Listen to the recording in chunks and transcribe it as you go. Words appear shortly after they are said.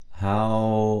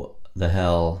How the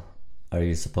hell are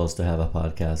you supposed to have a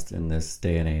podcast in this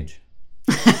day and age?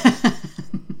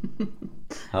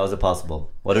 How is it possible?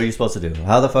 What are you supposed to do?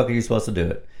 How the fuck are you supposed to do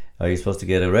it? Are you supposed to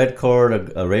get a red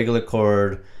cord, a regular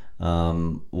cord?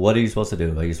 What are you supposed to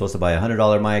do? Are you supposed to buy a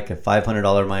 $100 mic, a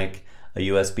 $500 mic, a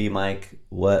USB mic?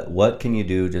 What can you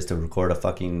do just to record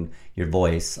your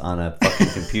voice on a fucking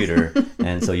computer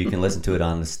and so you can listen to it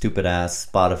on the stupid ass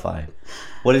Spotify?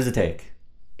 What does it take?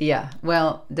 Yeah,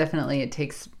 well, definitely it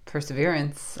takes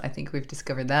perseverance. I think we've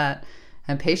discovered that.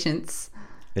 And patience.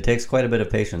 It takes quite a bit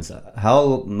of patience.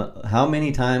 How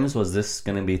many times was this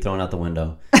going to be thrown out the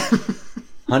window?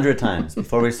 100 times.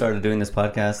 Before we started doing this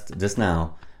podcast, just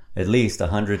now, at least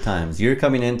 100 times. You're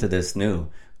coming into this new.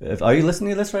 Are you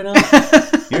listening to this right now?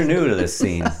 You're new to this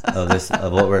scene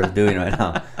of what we're doing right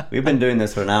now. We've been doing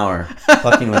this for an hour,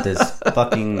 fucking with this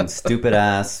fucking stupid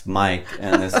ass mic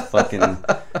and this fucking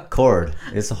cord.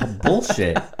 It's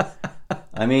bullshit.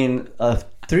 I mean, a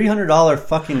 $300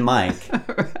 fucking mic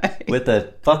Right. with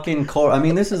a fucking cord. I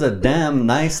mean, this is a damn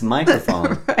nice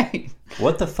microphone. Right.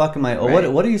 What the fuck am I?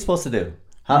 Right. What are you supposed to do?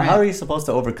 How are you supposed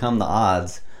to overcome the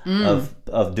odds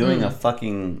of doing a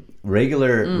fucking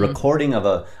regular recording of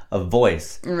a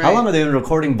voice? Right. How long have they been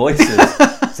recording voices?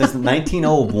 Since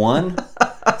 1901?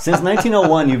 Since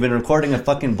 1901, you've been recording a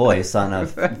fucking voice on a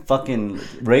fucking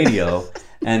radio.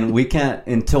 And we can't,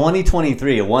 in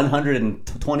 2023,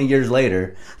 120 years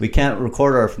later, we can't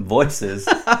record our voices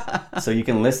so you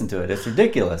can listen to it. It's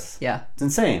ridiculous. Yeah. It's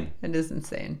insane. It is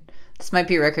insane. This might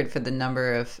be a record for the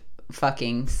number of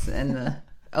fuckings in the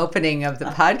opening of the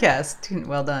podcast.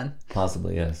 Well done.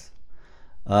 Possibly, yes.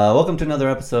 Welcome to another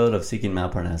episode of Seeking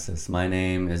Malparnassus. My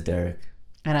name is Derek.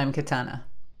 And I'm Katana.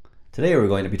 Today we're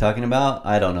going to be talking about,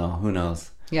 I don't know, who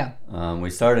knows. Yeah. We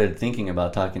started thinking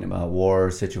about talking about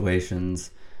war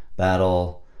situations,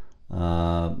 battle,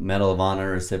 Medal of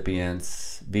Honor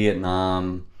recipients,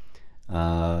 Vietnam.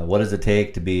 What does it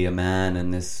take to be a man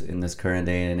in this current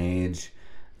day and age?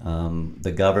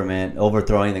 The government,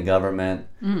 overthrowing the government,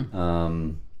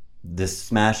 this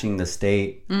smashing the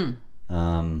state.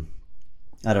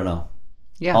 I don't know.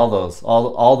 Yeah.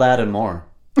 All that and more.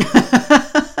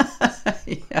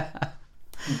 Yeah.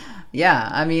 Yeah.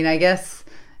 I mean, I guess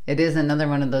it is another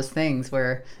one of those things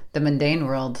where the mundane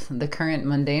world, the current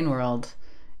mundane world,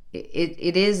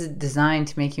 it is designed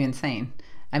to make you insane.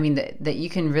 I mean, that you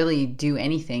can really do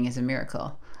anything is a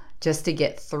miracle. Just to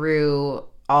get through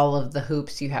all of the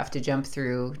hoops you have to jump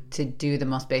through to do the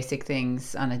most basic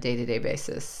things on a day-to-day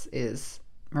basis is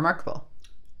remarkable.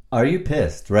 Are you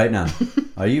pissed right now?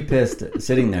 Are you pissed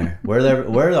sitting there?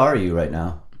 Where are you right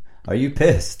now? Are you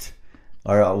pissed?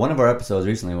 One of our episodes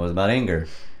recently was about anger.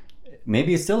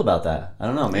 Maybe it's still about that. I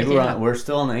don't know. Maybe we're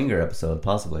still on the anger episode,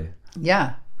 possibly.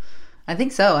 Yeah, I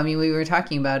think so. I mean, we were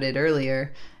talking about it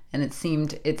earlier, and it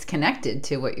seemed it's connected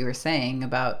to what you were saying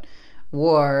about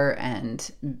war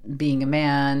and being a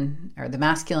man, or the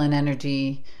masculine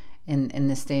energy in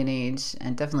this day and age,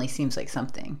 and it definitely seems like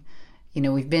something. You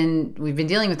know, we've been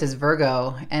dealing with this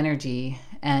Virgo energy,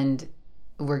 and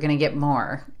we're going to get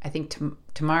more. I think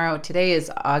today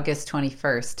is August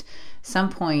 21st. Some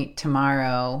point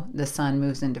tomorrow, the sun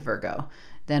moves into Virgo.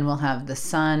 Then we'll have the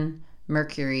sun,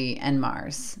 Mercury, and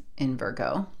Mars in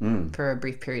Virgo for a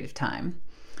brief period of time.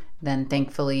 Then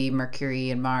thankfully, Mercury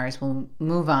and Mars will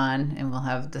move on, and we'll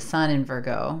have the sun in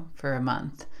Virgo for a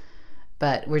month.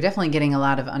 But we're definitely getting a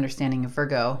lot of understanding of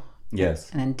Virgo.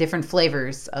 Yes. And then different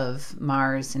flavors of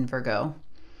Mars in Virgo.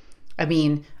 I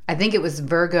mean, I think it was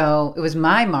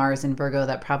my Mars in Virgo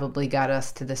that probably got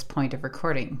us to this point of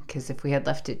recording. Because if we had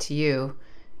left it to you,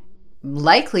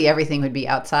 likely everything would be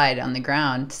outside on the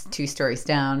ground, 2 stories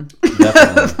down.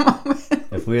 Definitely.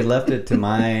 If we had left it to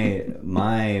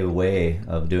my way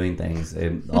of doing things,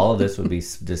 all of this would be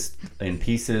just in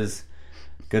pieces.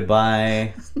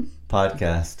 Goodbye,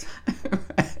 podcast.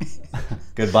 Right.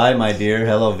 Goodbye, my dear.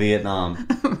 Hello, Vietnam.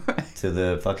 Right. To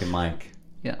the fucking mic.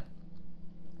 Yeah.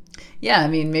 Yeah, I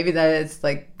mean, maybe that is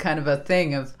like kind of a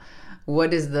thing of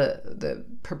what is the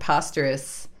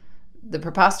preposterous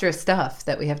stuff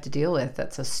that we have to deal with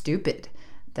that's so stupid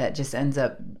that just ends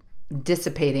up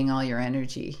dissipating all your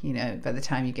energy, you know, by the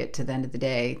time you get to the end of the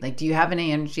day. Like, do you have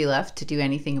any energy left to do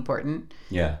anything important?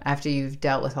 Yeah. After you've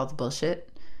dealt with all the bullshit?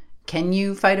 Can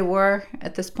you fight a war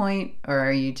at this point? Or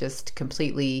are you just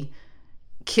completely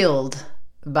killed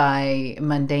by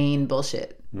mundane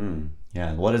bullshit?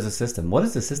 Yeah. What is the system? What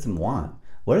does the system want?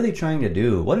 What are they trying to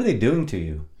do? What are they doing to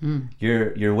you?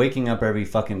 You're waking up every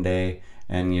fucking day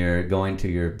and you're going to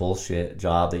your bullshit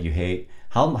job that you hate.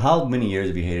 How many years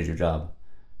have you hated your job?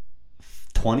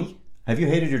 20? Have you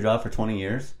hated your job for 20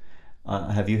 years?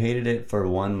 Have you hated it for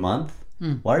 1 month?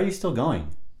 Why are you still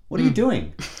going? What are you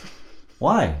doing?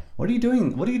 Why? What are you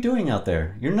doing? What are you doing out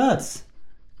there? You're nuts.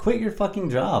 Quit your fucking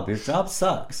job. Your job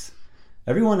sucks.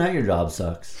 Everyone at your job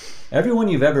sucks. Everyone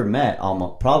you've ever met,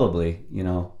 almost probably,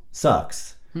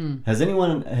 sucks. Have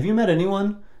you met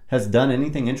anyone has done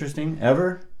anything interesting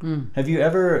ever? Have you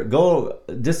ever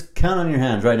just count on your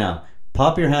hands right now.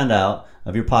 Pop your hand out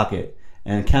of your pocket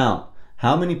and count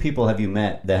how many people have you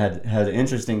met that had an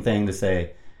interesting thing to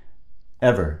say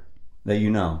ever that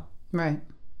you know. Right.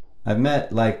 I've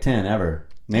met like 10 ever.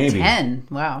 Maybe 10.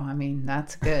 Wow. I mean,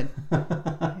 that's good.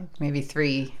 Maybe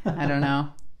 3. I don't know.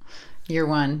 You're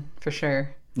one for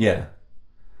sure. Yeah.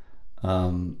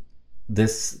 The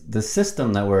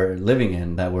system that we're living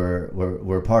in, that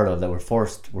we're part of, that we're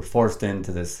forced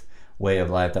into this way of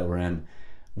life that we're in.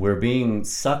 We're being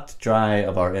sucked dry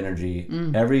of our energy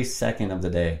every second of the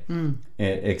day,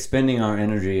 expending our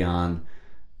energy on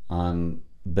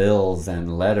bills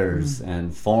and letters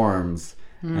and forms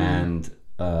and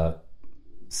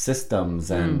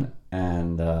systems and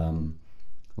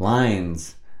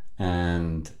lines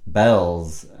and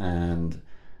bells and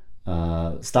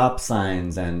stop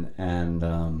signs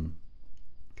and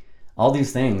all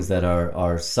these things that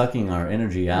are sucking our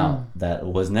energy out that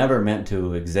was never meant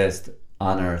to exist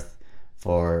on Earth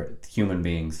for human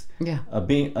beings. Yeah.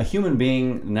 A human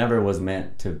being never was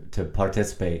meant to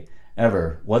participate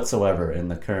ever whatsoever in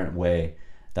the current way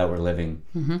that we're living.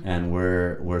 And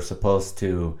we're supposed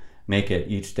to make it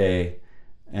each day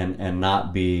and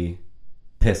not be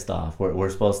pissed off. We're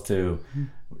supposed to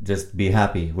just be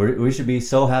happy. We should be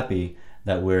so happy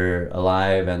that we're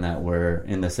alive and that we're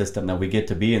in the system, that we get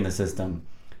to be in the system.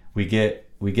 We get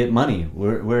money.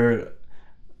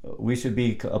 We should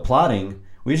be applauding.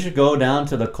 We should go down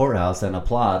to the courthouse and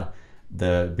applaud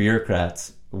the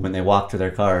bureaucrats when they walk to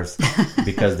their cars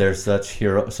because they're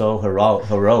so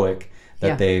heroic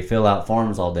that they fill out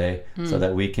forms all day so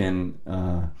that we can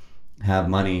have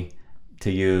money to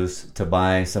use to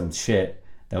buy some shit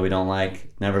that we don't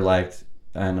like, never liked,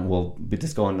 and will be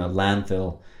just going to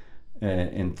landfill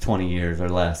in 20 years or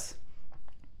less.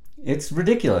 It's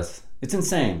ridiculous. It's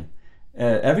insane.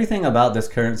 Everything about this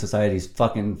current society is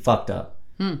fucking fucked up.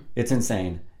 It's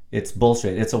insane. It's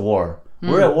bullshit. It's a war.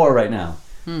 We're at war right now.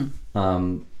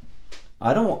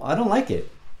 I don't like it.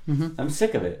 I'm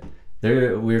sick of it.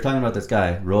 We were talking about this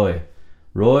guy, Roy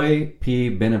P.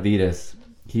 Benavides.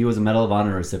 He was a Medal of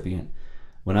Honor recipient.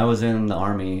 When I was in the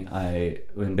Army,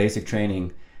 in basic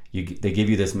training, they give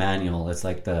you this manual. It's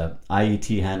like the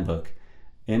IET handbook,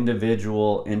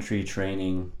 Individual Entry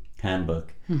Training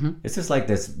Handbook. It's just like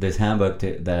this handbook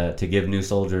to give new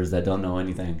soldiers that don't know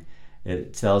anything.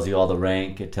 It tells you all the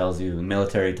rank. It tells you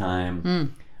military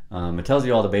time. It tells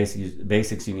you all the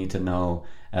basics you need to know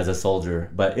as a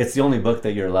soldier. But it's the only book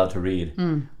that you're allowed to read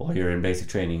while you're in basic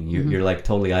training. You're like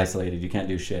totally isolated. You can't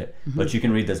do shit. But you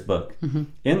can read this book.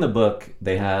 In the book,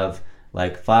 they have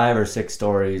like 5 or 6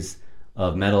 stories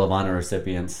of Medal of Honor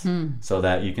recipients so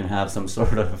that you can have some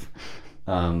sort of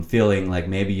feeling like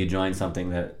maybe you joined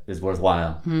something that is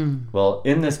worthwhile. Well,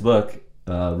 in this book,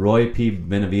 Roy P.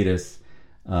 Benavides,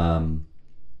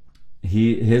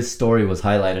 his story was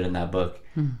highlighted in that book,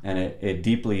 and it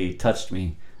deeply touched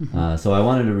me. So I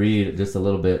wanted to read just a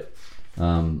little bit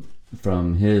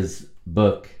from his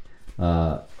book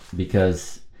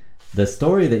because the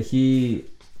story that he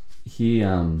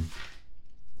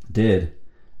did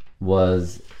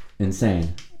was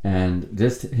insane, and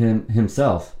just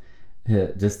himself,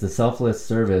 just the selfless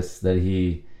service that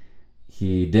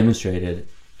he demonstrated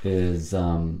is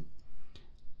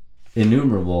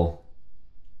innumerable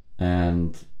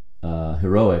and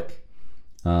heroic.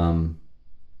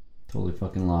 Totally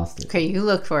fucking lost it. Okay, you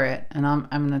look for it, and I'm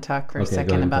going to talk for a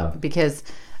second about, because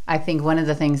I think one of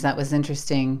the things that was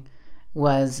interesting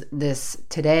was this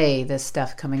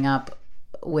stuff coming up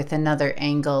with another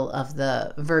angle of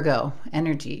the Virgo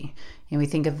energy. And we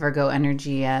think of Virgo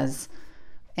energy as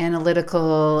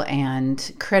analytical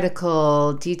and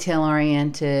critical,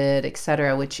 detail-oriented,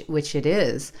 etc., which it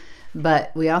is.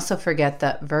 But we also forget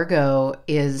that Virgo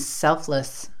is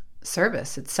selfless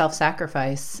service. It's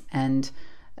self-sacrifice and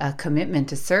a commitment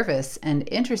to service. And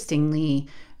interestingly,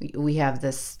 we have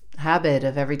this habit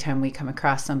of every time we come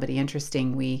across somebody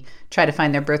interesting, we try to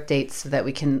find their birth dates so that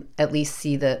we can at least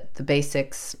see the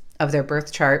basics of their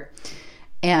birth chart.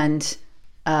 And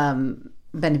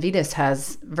Benavides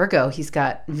has Virgo. He's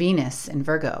got Venus in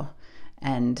Virgo.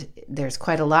 And there's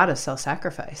quite a lot of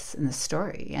self-sacrifice in the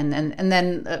story. And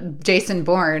then Jason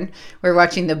Bourne, we're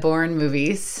watching the Bourne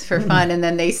movies for fun, and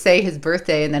then they say his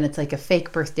birthday, and then it's like a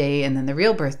fake birthday, and then the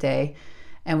real birthday.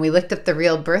 And we looked up the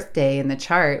real birthday in the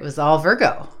chart. It was all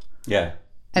Virgo. Yeah.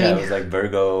 I Yeah, mean, it was like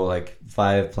Virgo, like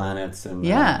 5 planets and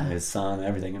Yeah. his sun,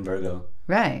 everything in Virgo.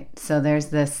 right. So there's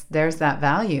that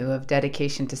value of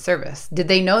dedication to service. Did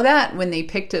they know that when they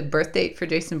picked a birth date for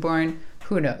Jason Bourne?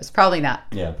 Who knows? Probably not.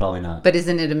 Yeah, probably not. But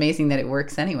isn't it amazing that it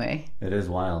works anyway? It is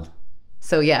wild.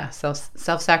 So yeah,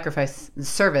 self-sacrifice,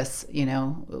 service,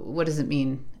 what does it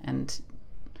mean? And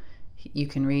you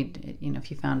can read,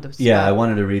 if you found a spot. Yeah, I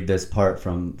wanted to read this part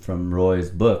from Roy's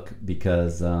book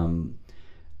because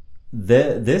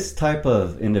this type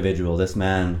of individual, this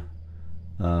man,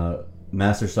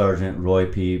 Master Sergeant Roy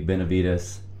P.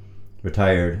 Benavides,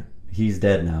 retired. He's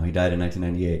dead now. He died in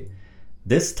 1998.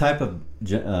 This type of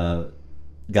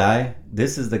guy,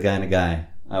 this is the kind of guy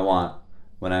I want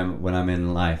when I'm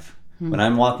in life. When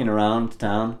I'm walking around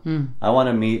town, I want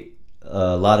to meet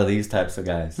a lot of these types of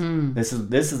guys. This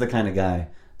is the kind of guy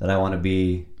that I want to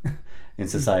be in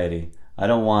society. I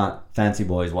don't want fancy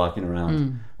boys walking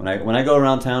around. When I go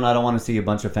around town, I don't want to see a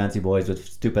bunch of fancy boys with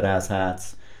stupid ass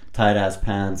hats, tight ass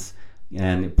pants,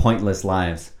 and pointless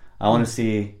lives. I want to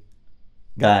see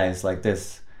guys like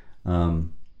this.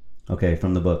 Okay,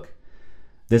 from the book.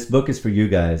 This book is for you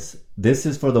guys. This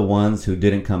is for the ones who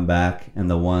didn't come back and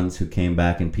the ones who came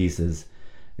back in pieces.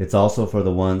 It's also for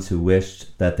the ones who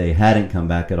wished that they hadn't come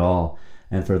back at all,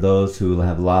 and for those who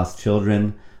have lost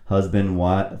children,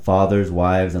 fathers,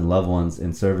 wives, and loved ones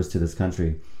in service to this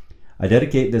country. I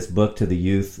dedicate this book to the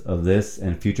youth of this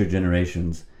and future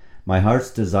generations. My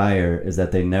heart's desire is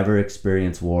that they never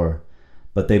experience war,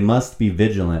 but they must be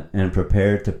vigilant and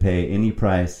prepared to pay any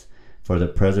price for the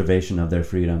preservation of their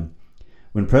freedom.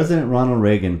 When President Ronald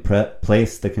Reagan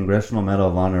placed the Congressional Medal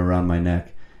of Honor around my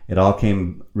neck, it all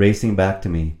came racing back to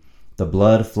me, the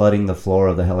blood flooding the floor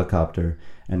of the helicopter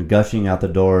and gushing out the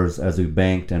doors as we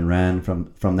banked and ran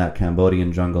from that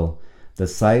Cambodian jungle, the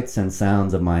sights and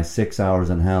sounds of my 6 hours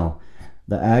in hell,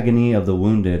 the agony of the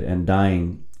wounded and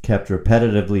dying kept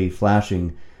repetitively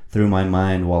flashing through my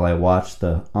mind while I watched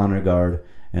the honor guard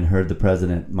and heard the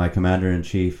president, my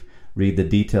commander-in-chief, read the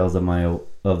details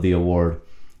of the award.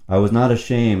 I was not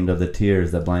ashamed of the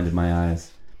tears that blinded my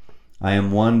eyes. I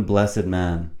am one blessed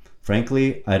man.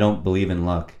 Frankly, I don't believe in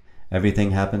luck.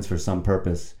 Everything happens for some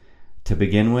purpose. To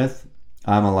begin with,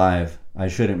 I'm alive. I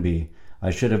shouldn't be.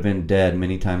 I should have been dead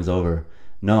many times over.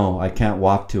 No, I can't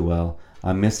walk too well.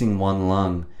 I'm missing one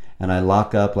lung, and I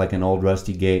lock up like an old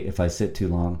rusty gate if I sit too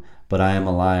long. But I am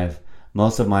alive.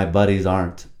 Most of my buddies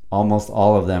aren't. Almost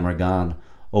all of them are gone.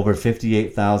 Over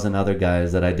 58,000 other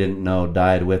guys that I didn't know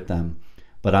died with them.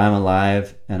 But I'm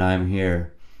alive, and I'm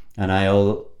here. And I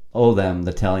owe them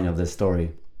the telling of this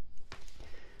story.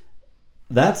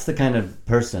 That's the kind of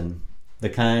person, the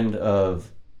kind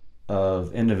of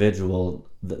individual,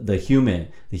 the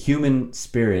human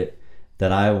spirit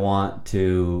that I want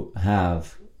to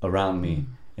have around me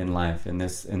in life, in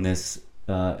this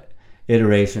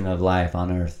iteration of life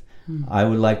on Earth. I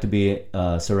would like to be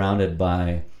surrounded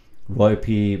by Roy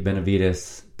P.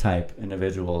 Benavides type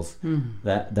individuals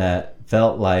that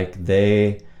felt like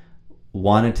they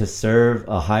wanted to serve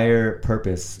a higher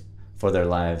purpose for their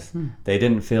lives. They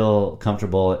didn't feel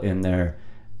comfortable in their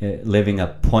living a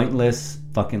pointless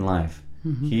fucking life.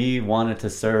 He wanted to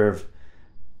serve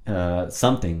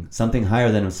something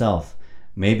higher than himself.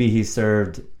 Maybe he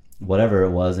served whatever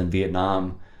it was in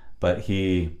Vietnam, but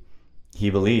he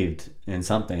believed in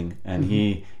something, and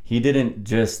he didn't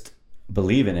just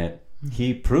believe in it.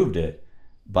 He proved it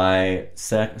by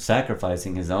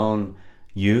sacrificing his own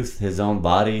youth, his own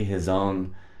body, his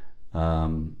own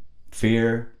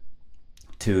fear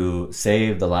to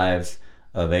save the lives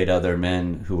of 8 other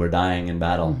men who were dying in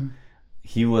battle.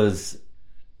 He was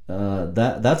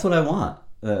that's what I want.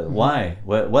 Why?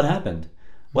 What happened?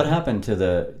 What happened to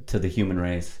the human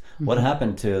race? What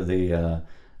happened to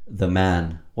the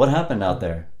man? What happened out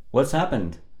there? What's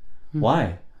happened?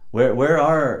 Why? Where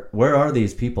are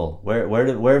these people?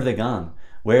 Where have they gone?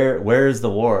 Where is the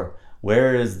war?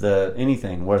 Where is the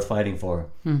anything worth fighting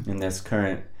for in this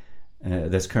current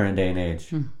day and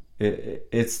age?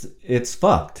 It's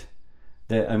fucked.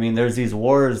 I mean, there's these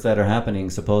wars that are happening,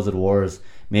 supposed wars.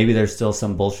 Maybe there's still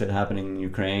some bullshit happening in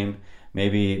Ukraine.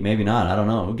 Maybe not. I don't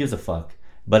know. Who gives a fuck?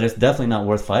 But it's definitely not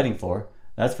worth fighting for.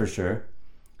 That's for sure.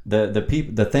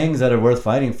 The things that are worth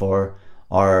fighting for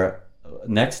are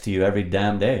next to you every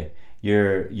damn day.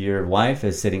 Your wife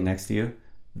is sitting next to you.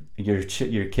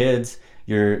 Your kids,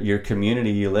 your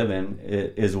community you live in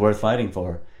is worth fighting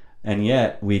for. And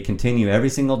yet we continue every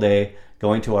single day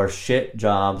going to our shit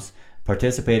jobs,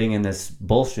 participating in this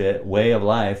bullshit way of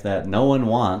life that no one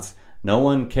wants, no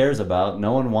one cares about,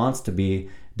 no one wants to be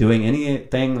doing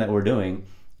anything that we're doing.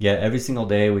 Yet every single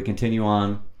day we continue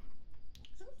on.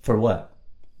 For what?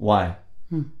 Why?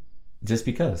 just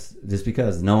because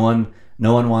no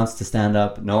one wants to stand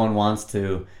up, no one wants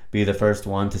to be the first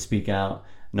one to speak out,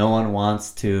 no one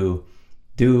wants to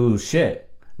do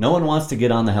shit, no one wants to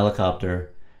get on the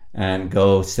helicopter and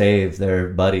go save their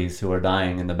buddies who are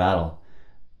dying in the battle.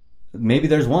 Maybe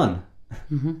there's one.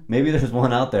 Maybe there's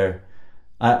one out there.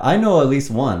 I know at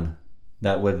least one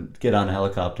that would get on a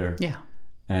helicopter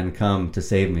and come to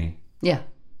save me. Yeah.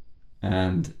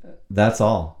 And that's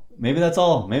all. Maybe that's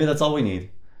all we need.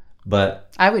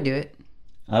 But I would do it.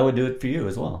 I would do it for you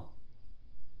as well.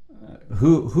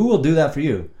 Who will do that for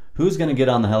you? Who's going to get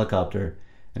on the helicopter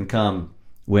and come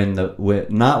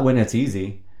not when it's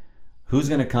easy? Who's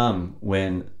going to come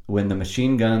when the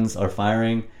machine guns are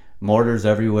firing, mortars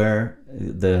everywhere,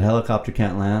 the helicopter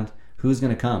can't land? Who's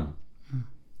going to come?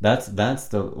 That's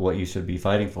what you should be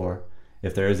fighting for,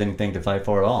 if there is anything to fight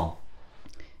for at all.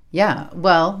 Yeah,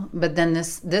 well, but then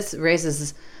this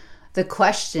raises the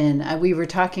question. We were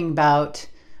talking about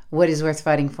what is worth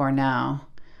fighting for now.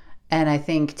 And I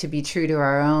think to be true to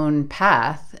our own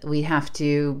path, we have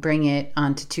to bring it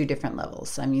onto two different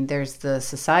levels. I mean, there's the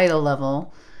societal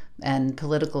level and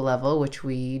political level, which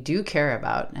we do care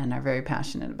about and are very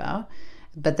passionate about.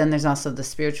 But then there's also the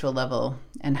spiritual level.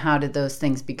 And how do you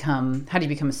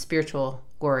become a spiritual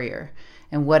warrior?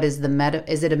 And what is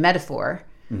is it a metaphor?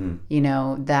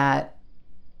 That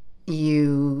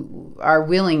you are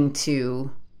willing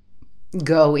to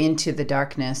go into the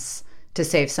darkness to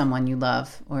save someone you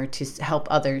love or to help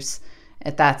others.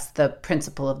 That's the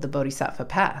principle of the Bodhisattva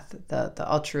path, the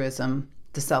altruism,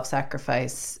 the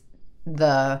self-sacrifice,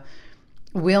 the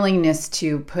willingness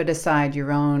to put aside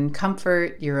your own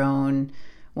comfort, your own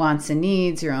wants and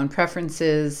needs, your own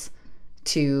preferences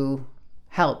to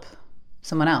help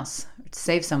someone else, to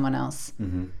save someone else.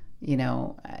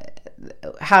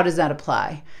 How does that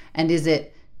apply? And is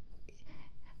it,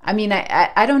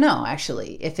 I don't know,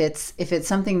 actually, if it's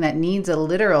something that needs a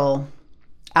literal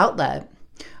outlet,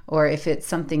 or if it's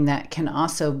something that can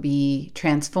also be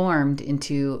transformed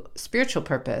into spiritual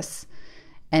purpose,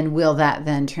 and will that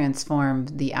then transform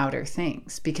the outer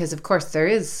things? Because, of course, there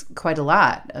is quite a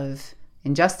lot of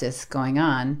injustice going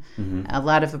on, a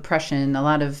lot of oppression, a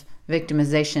lot of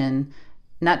victimization,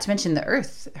 not to mention the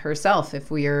earth herself.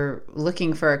 If we are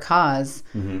looking for a cause,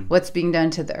 what's being done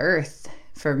to the earth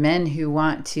for men who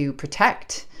want to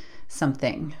protect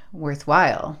something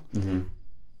worthwhile?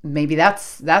 Maybe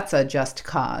that's a just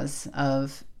cause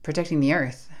of protecting the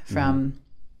earth from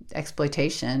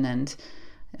exploitation and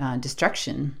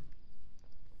destruction.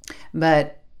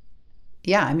 But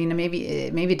yeah, maybe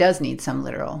it does need some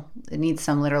literal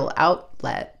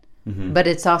outlet, but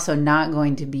it's also not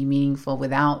going to be meaningful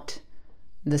without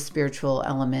the spiritual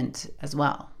element as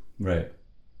well. Right.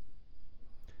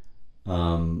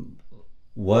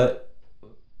 What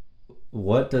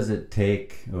does it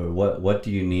take, or what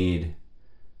do you need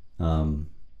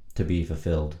to be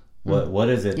fulfilled? What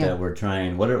is it that we're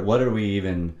trying? What are we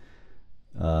even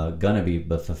gonna be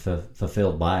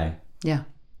fulfilled by? Yeah.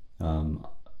 On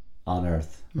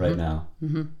Earth right now.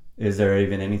 Is there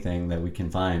even anything that we can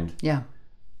find? Yeah.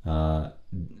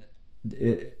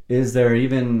 Is there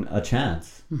even a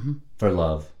chance for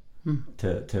love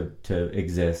to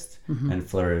exist and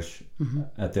flourish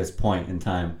at this point in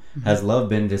time? Has love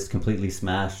been just completely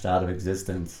smashed out of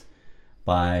existence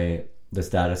by the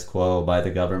status quo, by the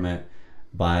government,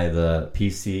 by the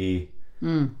PC,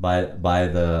 by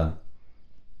the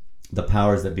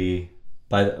powers that be,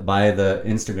 by the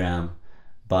Instagram,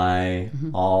 by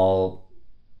all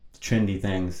trendy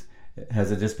things?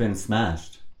 Has it just been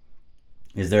smashed?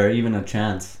 Is there even a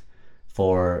chance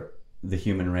for the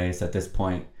human race at this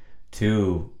point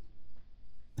to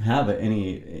have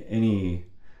any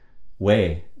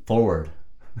way forward?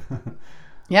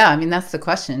 Yeah, that's the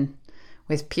question.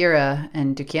 With Pyrrha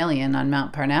and Deucalion on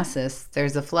Mount Parnassus,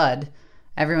 there's a flood.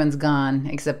 Everyone's gone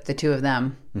except the two of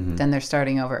them. Then they're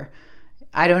starting over.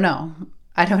 I don't know.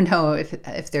 I don't know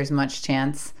if there's much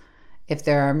chance. If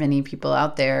there are many people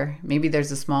out there, maybe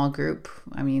there's a small group.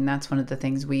 That's one of the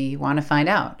things we want to find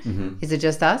out. Is it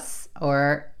just us,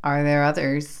 or are there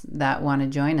others that want to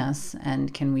join us?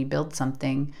 And can we build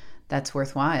something that's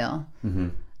worthwhile?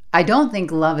 I don't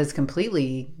think love is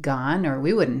completely gone, or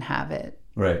we wouldn't have it.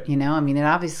 Right.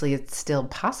 It's still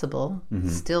possible.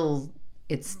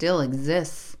 It still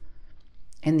exists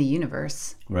in the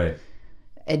universe. Right.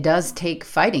 It does take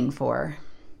fighting for.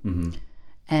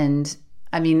 And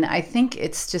I think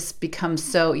it's just become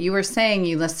so. You were saying,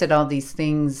 you listed all these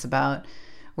things about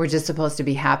we're just supposed to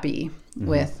be happy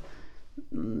with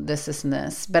this, and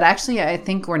this. But actually, I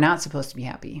think we're not supposed to be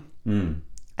happy.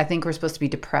 I think we're supposed to be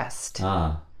depressed.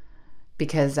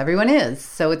 because everyone is,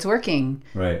 so it's working.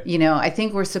 Right. You know, I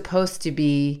think we're supposed to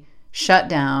be shut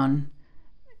down,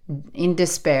 in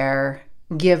despair,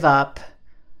 give up,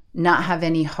 not have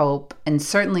any hope, and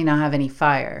certainly not have any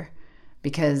fire,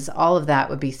 because all of that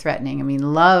would be threatening. I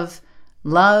mean, love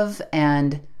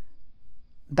and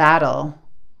battle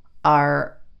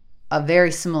are a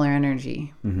very similar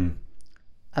energy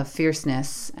of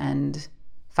fierceness and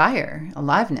fire,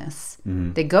 aliveness.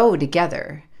 They go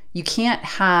together. You can't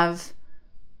have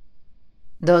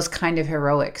those kind of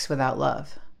heroics without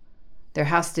love. There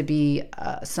has to be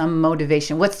some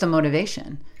motivation. What's the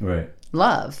motivation? Right.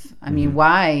 Love. I mean,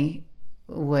 why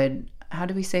would, how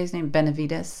do we say his name?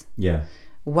 Benavides? Yeah.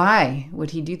 Why would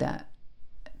he do that?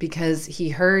 Because he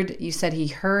heard, you said he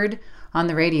heard on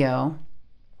the radio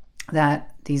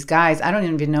that these guys, I don't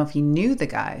even know if he knew the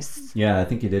guys. Yeah, I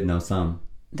think he did know some.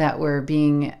 That were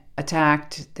being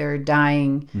attacked, they're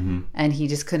dying, and he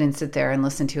just couldn't sit there and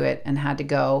listen to it and had to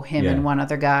go, him and one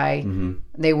other guy.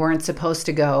 They weren't supposed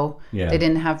to go. Yeah. They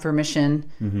didn't have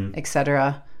permission,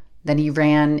 etc. Then he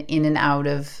ran in and out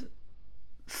of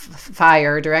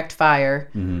fire, direct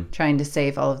fire, trying to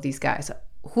save all of these guys.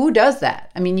 Who does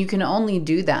that? I mean, you can only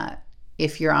do that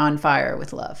if you're on fire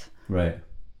with love. Right.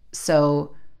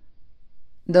 So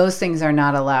those things are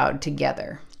not allowed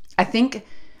together. I think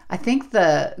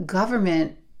the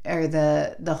government, or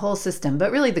the whole system,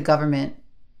 but really the government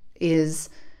is,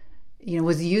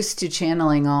 was used to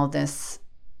channeling all this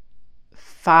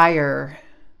fire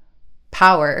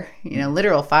power,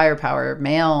 literal firepower,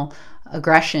 male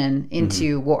aggression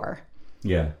into war.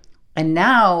 Yeah. And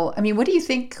now, I mean, what do you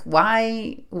think?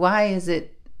 Why is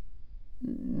it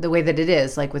the way that it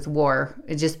is, like with war?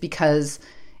 It's just because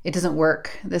it doesn't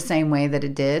work the same way that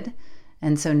it did.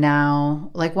 And so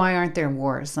now, like, why aren't there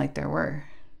wars like there were?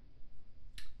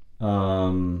 I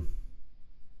don't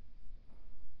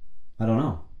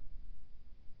know.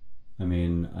 I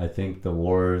mean, I think the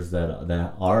wars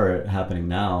that are happening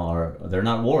now they're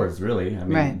not wars, really. I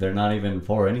mean, they're not even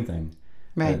for anything.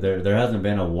 Right. There hasn't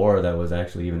been a war that was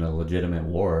actually even a legitimate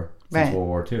war since World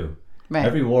War II. Right.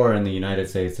 Every war in the United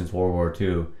States since World War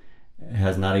II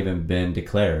has not even been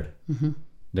declared.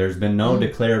 There's been no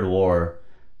declared war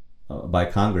by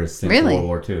Congress since World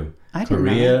War II. I didn't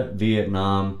Korea, know.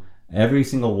 Vietnam, every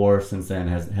single war since then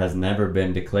has never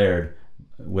been declared,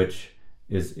 which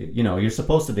is, you're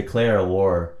supposed to declare a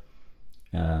war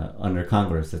under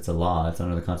Congress. It's a law. It's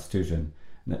under the Constitution.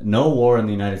 No war in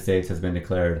the United States has been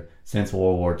declared since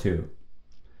World War II.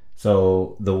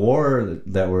 So the war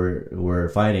that we're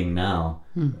fighting now,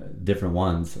 different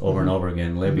ones over and over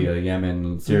again, Libya,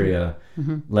 Yemen, Syria,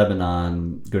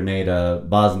 Lebanon, Grenada,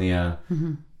 Bosnia,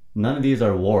 none of these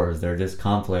are wars. They're just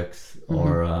conflicts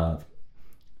or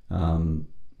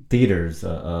theaters.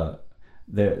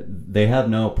 They have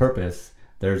no purpose.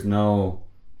 There's no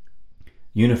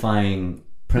unifying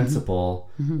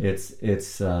principle.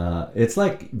 It's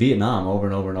like Vietnam over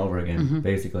and over and over again,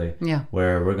 basically. Yeah.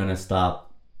 Where we're gonna stop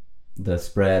the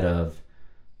spread of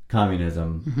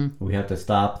communism. We have to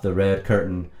stop the red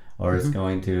curtain, or it's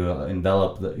going to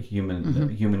envelop the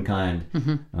humankind.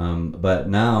 But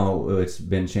now it's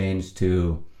been changed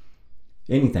to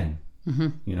anything.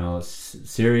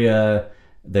 Syria,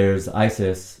 there's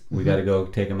ISIS. We got to go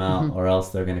take them out, or else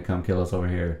they're going to come kill us over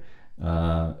here.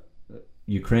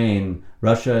 Ukraine,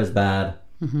 Russia is bad.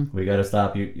 We got to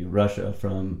stop Russia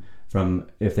from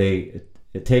if they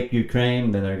take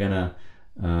Ukraine, then they're gonna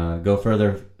go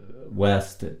further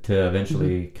west to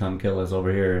eventually come kill us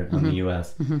over here in the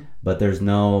U.S. But there's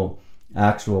no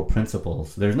actual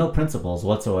principles. There's no principles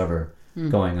whatsoever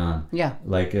going on. Yeah.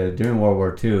 Like during World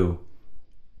War II,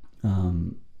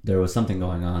 there was something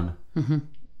going on,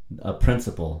 a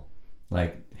principle,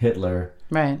 like Hitler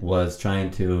was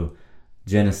trying to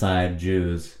genocide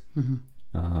Jews,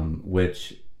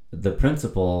 which the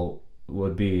principle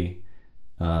would be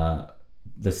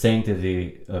the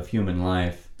sanctity of human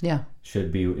life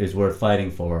is worth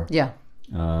fighting for. Yeah.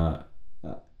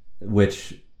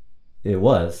 Which it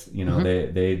was,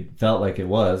 they felt like it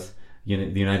was. The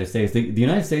United States. The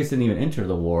United States didn't even enter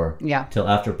the war till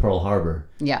after Pearl Harbor.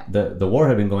 Yeah. The war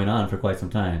had been going on for quite some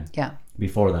time. Yeah.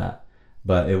 Before that.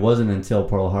 But it wasn't until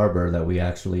Pearl Harbor that we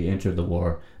actually entered the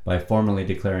war by formally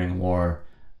declaring war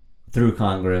through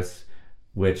Congress,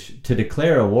 which to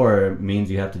declare a war means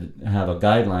you have to have a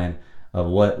guideline of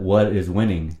what is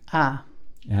winning.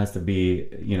 It has to be,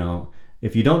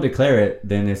 if you don't declare it,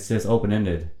 then it's just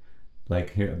open-ended.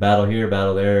 Like battle here,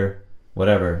 battle there,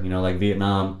 whatever. Like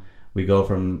Vietnam, we go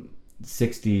from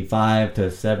 65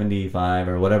 to 75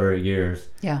 or whatever years.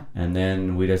 Yeah. And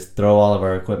then we just throw all of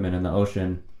our equipment in the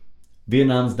ocean.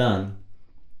 Vietnam's done.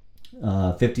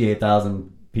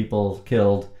 58,000 people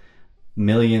killed,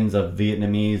 millions of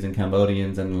Vietnamese and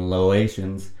Cambodians and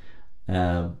Laotians,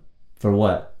 for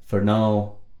what? For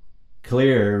no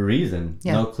clear reason,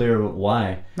 no clear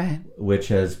why, right. which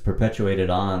has perpetuated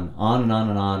on and on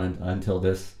and on until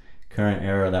this current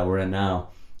era that we're in now,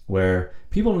 where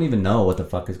people don't even know what the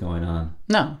fuck is going on.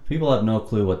 No. People have no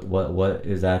clue what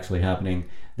is actually happening.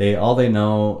 All they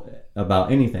know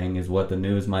about anything is what the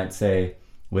news might say,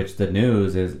 which the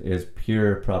news is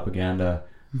pure propaganda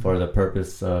for the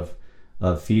purpose of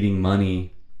feeding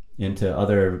money into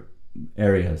other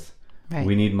areas. Right.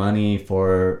 We need money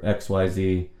for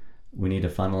XYZ. We need to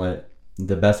funnel it.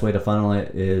 The best way to funnel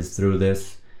it is through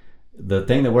this. The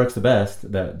thing that works the best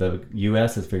that the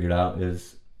U.S. has figured out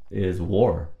is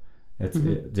war. It's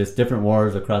just different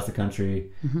wars across the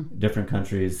country, different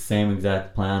countries, same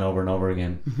exact plan over and over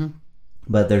again.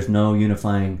 But there's no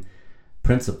unifying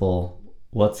principle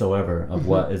whatsoever of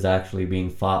what is actually being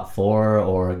fought for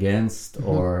or against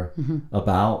or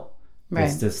about. Right.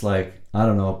 It's just like, I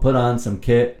don't know, put on some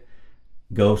kit,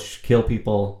 go kill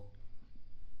people,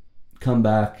 come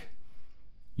back,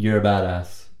 you're a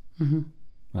badass.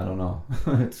 I don't know.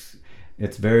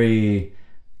 It's very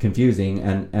confusing,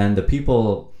 and the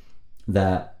people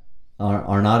that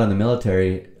are not in the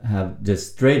military have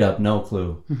just straight up no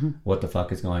clue what the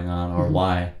fuck is going on or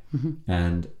why,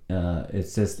 and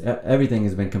it's just everything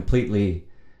has been completely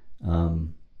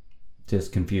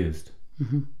just confused.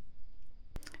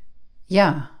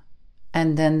 Yeah,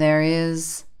 and then there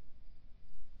is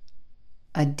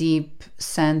a deep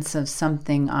sense of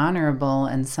something honorable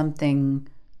and something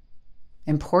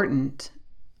important,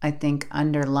 I think,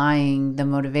 underlying the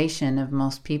motivation of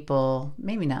most people.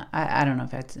 Maybe not. I don't know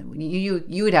if that's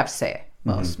you would have to say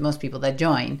it. Most people that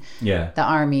join the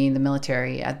army, the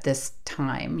military at this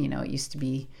time. You know, it used to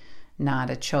be not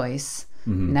a choice.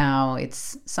 Now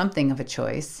it's something of a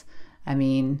choice. I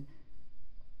mean,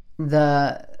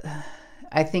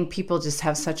 I think people just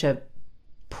have such a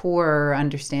poor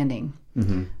understanding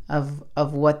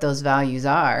of what those values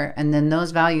are, and then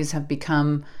those values have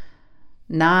become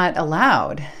not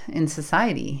allowed in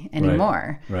society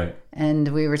anymore. Right. And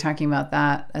we were talking about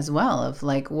that as well, of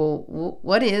like, well,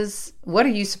 what are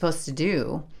you supposed to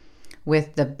do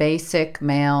with the basic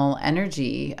male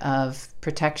energy of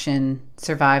protection,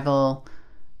 survival,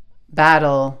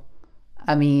 battle?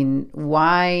 I mean,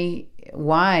 why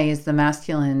is the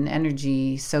masculine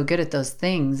energy so good at those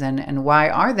things, and why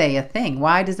are they a thing?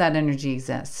 Why does that energy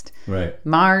exist? Right.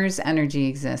 Mars energy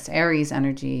exists. Aries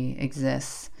energy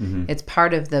exists. It's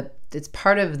part of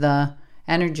the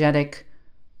energetic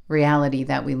reality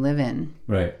that we live in.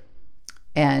 Right.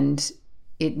 And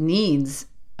it needs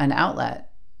an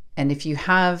outlet. And if you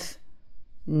have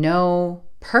no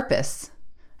purpose,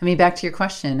 I mean, back to your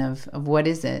question of what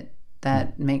is it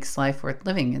that makes life worth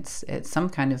living? It's some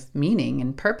kind of meaning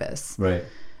and purpose. Right.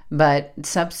 But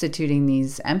substituting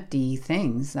these empty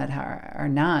things that are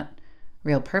not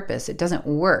real purpose, it doesn't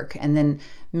work. And then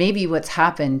maybe what's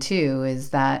happened too is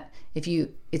that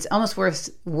it's almost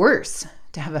worse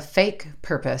to have a fake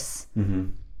purpose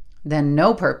than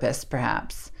no purpose,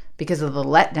 perhaps, because of the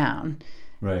letdown.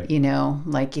 Right. You know,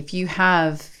 like if you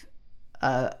have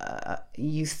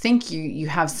you think you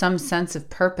have some sense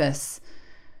of purpose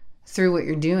through what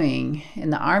you're doing in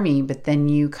the army, but then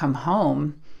you come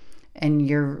home and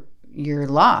you're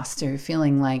lost, or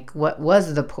feeling like, what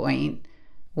was the point?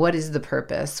 What is the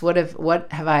purpose? What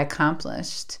have I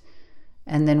accomplished?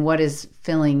 And then what is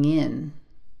filling in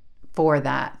for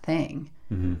that thing?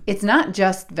 It's not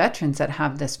just veterans that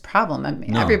have this problem. I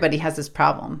mean, everybody has this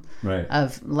problem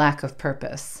of lack of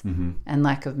purpose and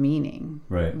lack of meaning.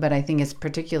 Right. But I think it's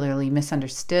particularly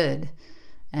misunderstood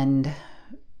and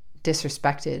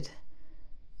disrespected,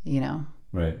 you know.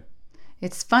 Right.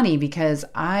 It's funny because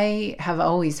I have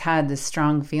always had this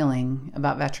strong feeling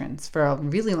about veterans for a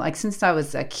really, like, since I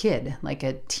was a kid, like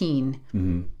a teen.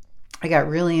 I got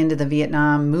really into the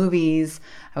Vietnam movies.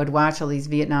 I would watch all these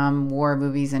Vietnam War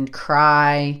movies and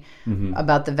cry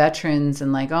about the veterans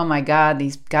and like, oh my God,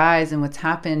 these guys and what's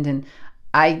happened. And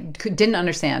I didn't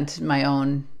understand my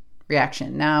own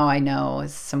reaction. Now I know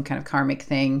it's some kind of karmic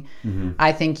thing.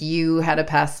 I think you had a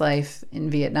past life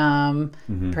in Vietnam.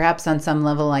 Perhaps on some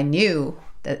level I knew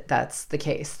that that's the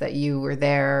case, that you were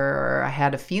there, or I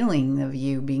had a feeling of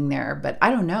you being there, but I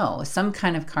don't know, some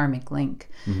kind of karmic link.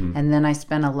 And then I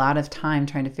spent a lot of time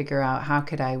trying to figure out how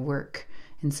could I work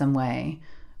in some way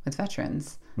with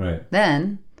veterans. Right.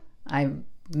 Then I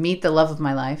meet the love of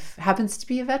my life, happens to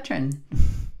be a veteran.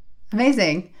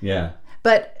 Amazing. Yeah.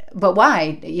 But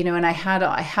why? You know, and I had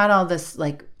all this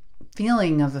like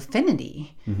feeling of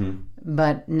affinity,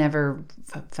 but never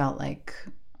felt like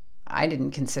I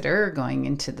didn't consider going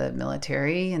into the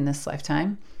military in this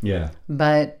lifetime. Yeah.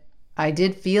 But I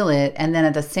did feel it. And then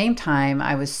at the same time,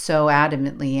 I was so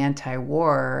adamantly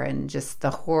anti-war and just the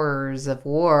horrors of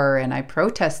war. And I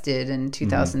protested in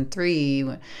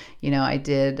 2003. You know, I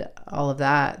did all of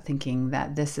that thinking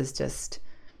that this is just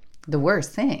the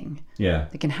worst thing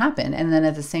that can happen. And then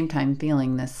at the same time,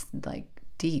 feeling this like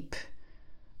deep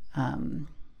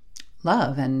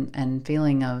love and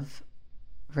feeling of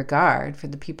regard for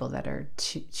the people that are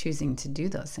choosing to do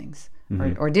those things.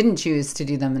 Or didn't choose to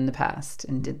do them in the past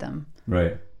and did them.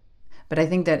 Right. But I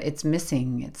think that it's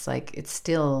missing. It's like, it's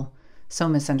still so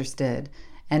misunderstood.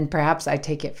 And perhaps I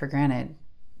take it for granted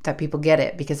that people get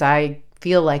it because I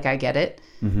feel like I get it.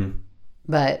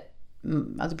 But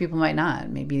other people might not.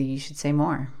 Maybe you should say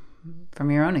more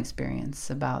from your own experience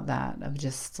about that, of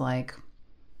just like,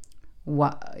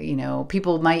 what, you know,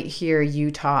 people might hear you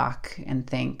talk and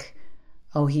think,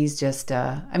 oh, he's just,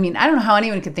 I mean, I don't know how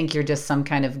anyone could think you're just some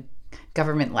kind of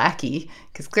government lackey,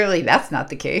 because clearly that's not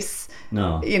the case.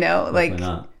 No, you know, like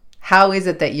not. How is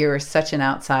it that you're such an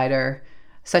outsider,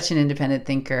 such an independent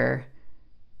thinker,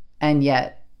 and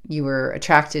yet you were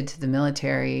attracted to the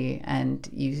military and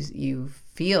you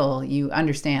feel, you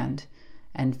understand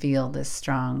and feel this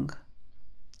strong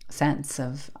sense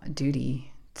of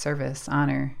duty, service,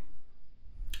 honor?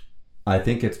 I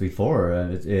think it's before.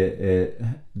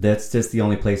 That's just the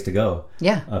only place to go.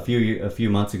 Yeah. A few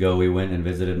months ago, we went and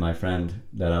visited my friend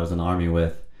that I was in the Army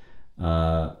with. We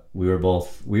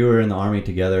were in the Army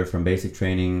together from basic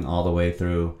training all the way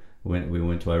through. We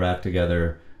went to Iraq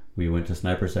together. We went to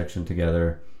sniper section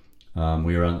together.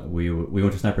 We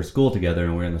went to sniper school together,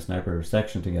 and we were in the sniper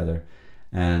section together.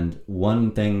 And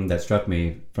one thing that struck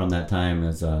me from that time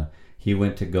is he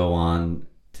went to go on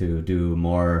to do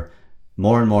more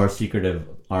and more secretive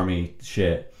Army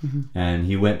shit, and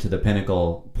he went to the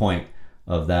pinnacle point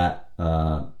of that,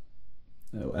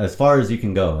 as far as you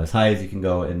can go, as high as you can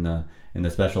go in the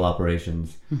special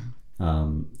operations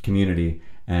community.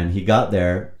 And he got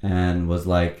there and was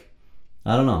like,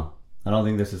 I don't know, I don't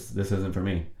think this isn't for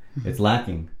me. It's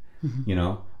lacking, you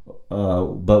know.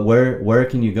 But where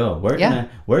can you go?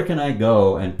 Where can I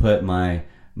go and put my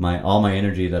all my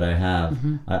energy that I have?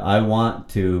 I want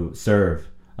to serve.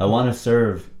 I want to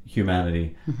serve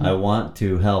humanity. I want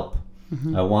to help.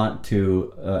 I want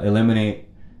to eliminate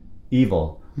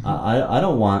evil. I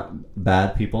don't want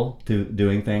bad people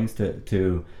doing things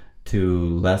to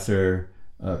lesser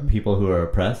people who are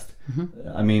oppressed.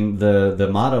 I mean, the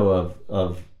motto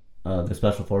of the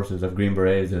Special Forces of Green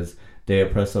Berets is "De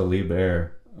oppresso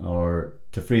liber," or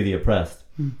to free the oppressed.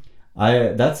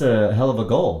 That's a hell of a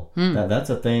goal. That's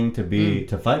a thing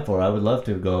to fight for. I would love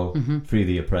to go free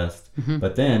the oppressed.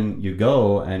 But then you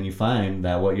go and you find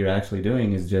that what you're actually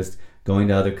doing is just going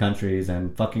to other countries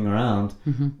and fucking around,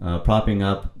 propping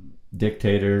up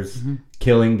dictators,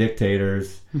 killing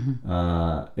dictators.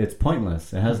 It's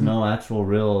pointless. It has no actual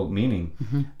real meaning.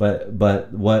 But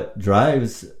what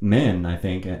drives men, I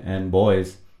think, and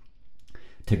boys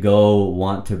to go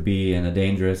want to be in a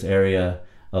dangerous area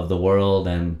of the world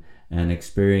and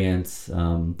experience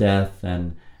death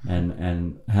and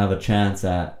have a chance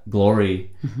at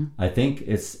glory, I think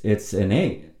it's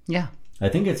innate. Yeah, I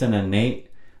think it's an innate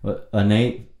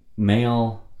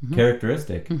male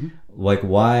characteristic. Like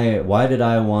why did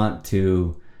I want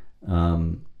to?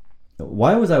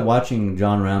 Why was I watching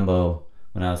John Rambo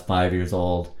when I was 5 years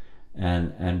old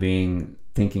and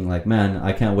thinking like, man,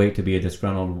 I can't wait to be a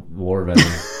disgruntled war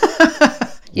veteran.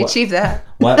 You achieved that.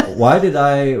 Why did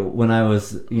I, when I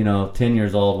was 10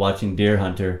 years old watching Deer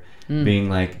Hunter, being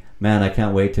like, man, I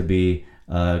can't wait to be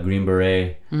a Green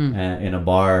Beret in a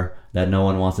bar that no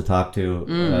one wants to talk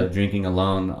to, drinking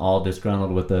alone, all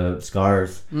disgruntled with the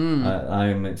scars.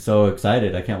 I'm so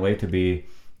excited. I can't wait to be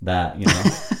that.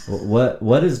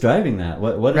 What is driving that?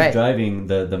 What is driving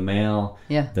the male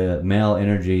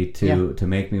energy to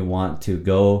make me want to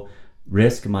go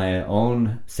risk my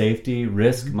own safety,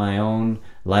 risk my own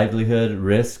livelihood,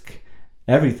 risk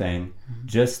everything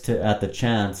just to at the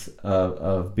chance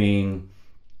of being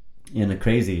in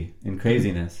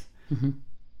craziness.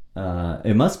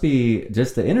 It must be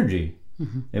just the energy.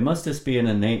 It must just be an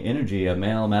innate energy, a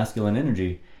male masculine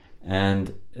energy,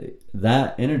 and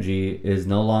that energy is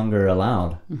no longer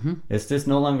allowed. It's just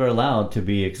no longer allowed to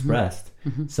be expressed.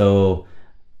 So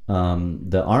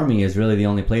the Army is really the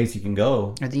only place you can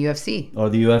go. Or the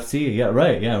UFC. Yeah,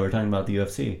 right. Yeah, we're talking about the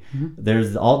UFC.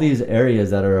 There's all these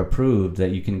areas that are approved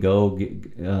that you can go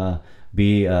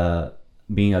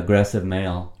being aggressive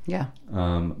male. Yeah.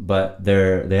 But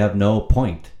they have no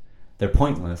point. They're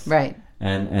pointless. Right.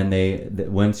 And they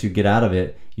once you get out of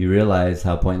it, you realize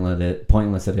how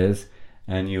pointless it is,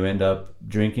 and you end up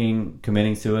drinking,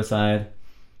 committing suicide,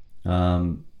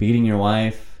 beating your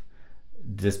wife,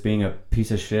 just being a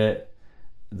piece of shit.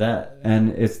 And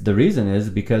it's the reason is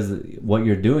because what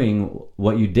you're doing,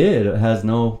 what you did, has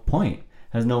no point,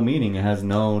 has no meaning, it has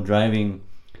no driving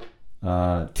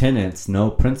tenets,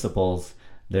 no principles.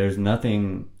 There's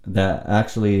nothing that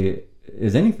actually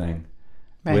is anything.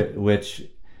 Right. Which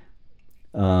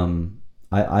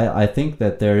I think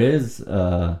that there is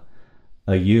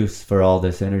a use for all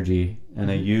this energy, and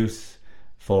a use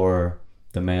for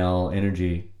the male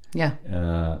energy. Yeah.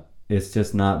 It's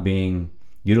just not being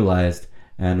utilized,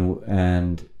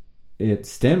 and it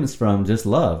stems from just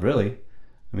love, really.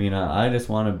 I mean, I just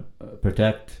want to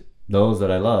protect those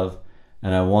that I love,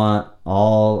 and I want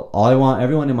I want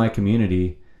everyone in my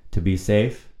community to be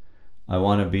safe. I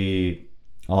want to be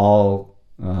all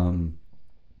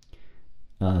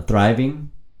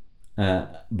thriving,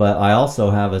 but I also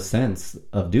have a sense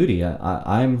of duty.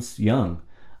 I'm young,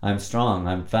 I'm strong,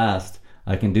 I'm fast,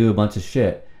 I can do a bunch of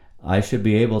shit. I should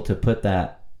be able to put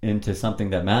that into something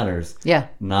that matters. Yeah.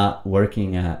 Not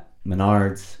working at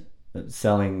Menards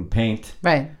selling paint.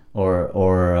 Right. Or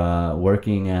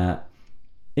working at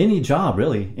any job,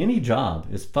 really. Any job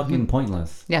is fucking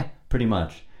pointless. Yeah. Pretty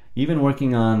much. Even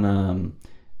working on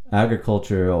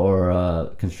agriculture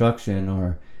or construction,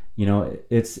 or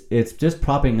it's just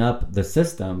propping up the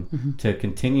system to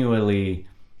continually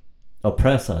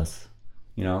oppress us.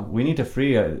 We need to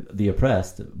free the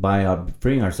oppressed by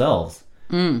freeing ourselves.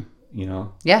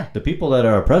 Yeah. The people that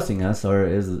are oppressing us are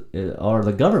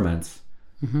the governments.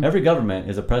 Every government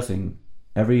is oppressing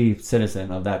every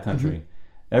citizen of that country.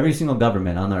 Every single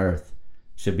government on the earth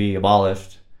should be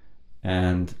abolished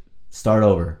and start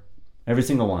over. Every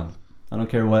single one. I don't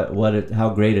care how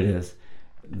great it is.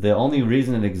 The only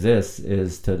reason it exists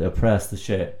is to oppress the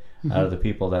shit out of the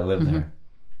people that live there.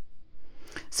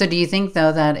 So do you think,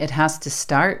 though, that it has to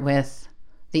start with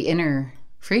the inner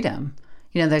freedom?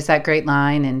 There's that great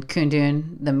line in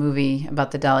Kundun, the movie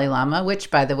about the Dalai Lama,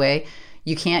 which, by the way,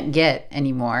 you can't get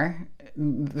anymore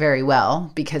very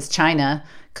well because China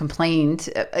complained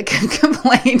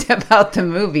about the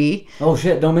movie. Oh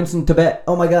shit, don't mention Tibet.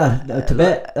 Oh my god,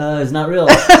 Tibet is not real.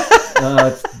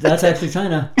 That's actually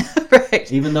China.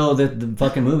 Right. Even though the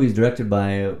fucking movie's directed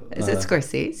by... Is it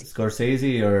Scorsese?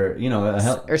 Scorsese or...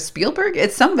 or Spielberg?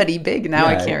 It's somebody big now,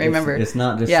 I can't remember. It's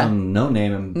not just some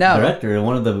no-name director.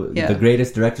 One of the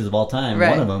greatest directors of all time,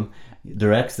 one of them,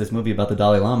 directs this movie about the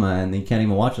Dalai Lama, and you can't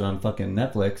even watch it on fucking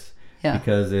Netflix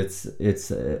because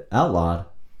it's outlawed.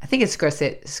 I think it's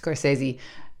Scorsese.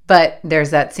 But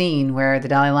there's that scene where the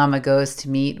Dalai Lama goes to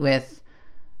meet with...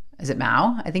 Is it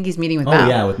Mao? I think he's meeting with Mao. Oh,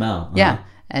 yeah, with Mao. Uh-huh. Yeah.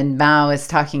 And Mao is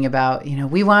talking about,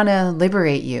 we want to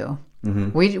liberate you.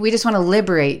 We just want to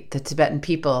liberate the Tibetan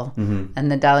people.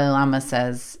 And the Dalai Lama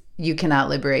says, you cannot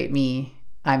liberate me.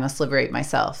 I must liberate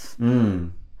myself.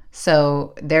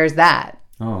 So there's that,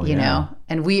 you know.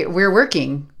 And we're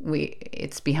working.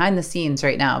 It's behind the scenes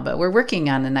right now, but we're working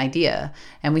on an idea.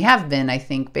 And we have been, I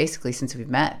think, basically since we've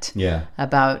met. Yeah.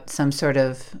 About some sort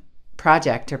of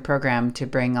project or program to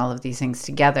bring all of these things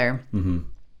together.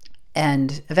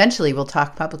 And eventually we'll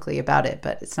talk publicly about it,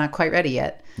 but it's not quite ready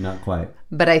yet. Not quite.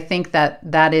 But I think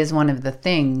that is one of the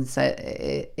things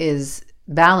is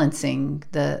balancing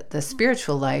the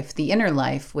spiritual life, the inner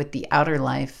life with the outer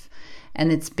life. And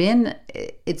it's been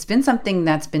something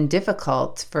that's been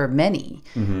difficult for many.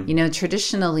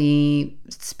 Traditionally,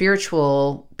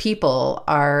 spiritual people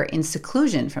are in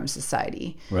seclusion from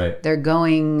society. Right. They're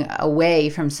going away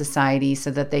from society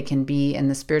so that they can be in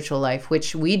the spiritual life,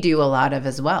 which we do a lot of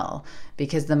as well,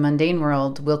 because the mundane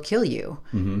world will kill you.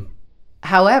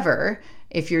 However,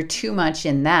 if you're too much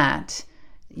in that,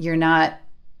 you're not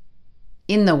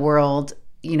in the world.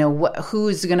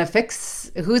 Who's gonna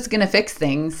fix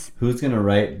things? Who's gonna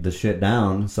write the shit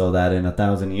down so that in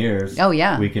 1,000 years,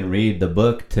 we can read the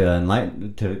book to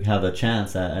have a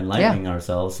chance at enlightening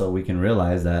ourselves, so we can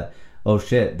realize that, oh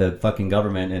shit, the fucking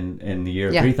government in the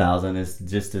year 3000 is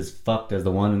just as fucked as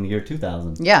the one in the year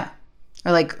 2000. Yeah,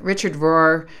 or like Richard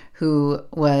Rohr, who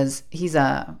he's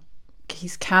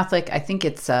Catholic. I think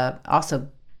it's also.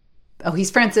 Oh,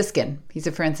 he's Franciscan. He's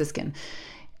a Franciscan.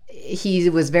 He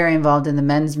was very involved in the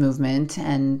men's movement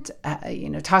and,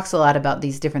 talks a lot about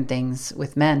these different things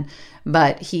with men.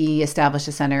 But he established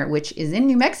a center, which is in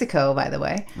New Mexico, by the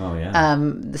way. Oh, yeah.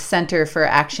 The Center for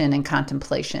Action and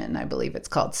Contemplation, I believe it's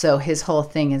called. So his whole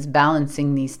thing is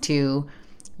balancing these two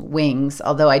wings,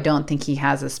 although I don't think he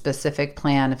has a specific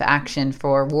plan of action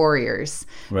for warriors.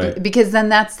 Right. Because then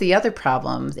that's the other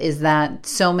problem, is that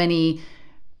so many,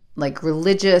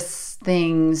 religious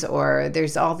things, or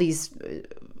there's all these...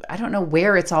 I don't know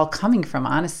where it's all coming from,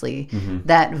 honestly,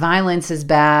 that violence is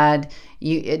bad.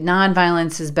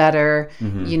 Non-violence is better.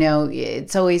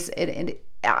 It's always,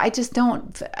 I just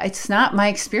don't, it's not my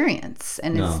experience.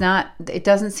 And it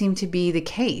doesn't seem to be the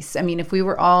case. I mean, if we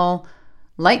were all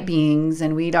light beings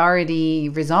and we'd already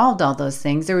resolved all those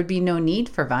things, there would be no need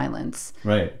for violence.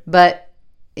 Right. But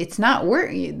it's not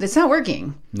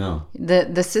working. No.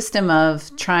 The system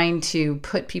of trying to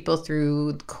put people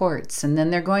through courts and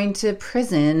then they're going to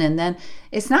prison and then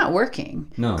it's not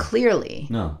working. No. Clearly.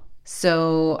 No.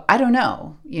 So I don't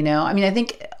know. I mean, I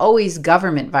think always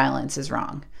government violence is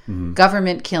wrong.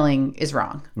 Government killing is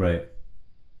wrong. Right.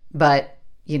 But,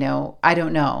 I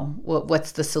don't know.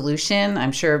 What's the solution?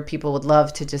 I'm sure people would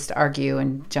love to just argue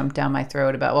and jump down my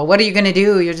throat about, well, what are you going to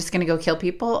do? You're just going to go kill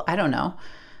people? I don't know.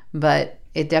 But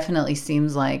it definitely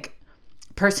seems like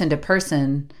person to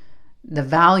person, the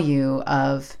value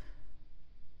of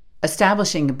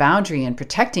establishing a boundary and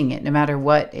protecting it no matter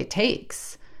what it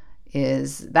takes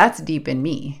that's deep in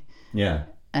me. Yeah.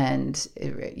 And,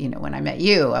 when I met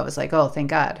you, I was like, oh, thank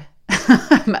God.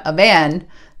 I'm a man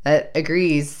that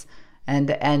agrees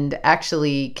and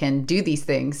actually can do these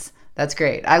things. That's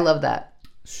great. I love that.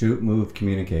 Shoot, move,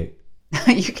 communicate.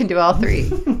 You can do all three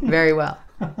very well.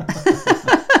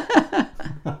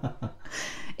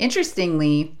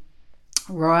 Interestingly,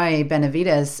 Roy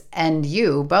Benavides and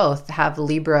you both have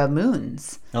Libra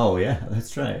moons. Oh, yeah,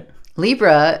 that's right.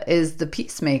 Libra is the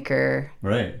peacemaker.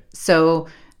 Right. So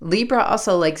Libra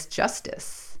also likes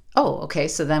justice. Oh, okay.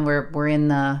 So then we're in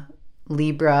the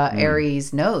Libra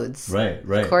Aries nodes. Right.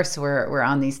 Of course, we're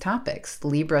on these topics.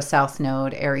 Libra South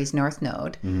Node, Aries North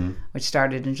Node, which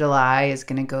started in July, is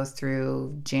going to go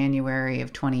through January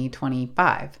of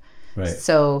 2025. Right.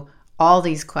 So all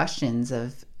these questions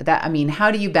of that, I mean,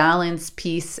 how do you balance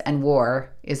peace and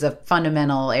war is a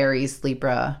fundamental Aries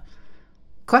Libra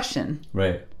question.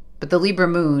 Right. But the Libra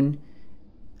moon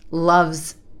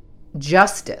loves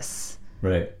justice.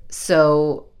 Right.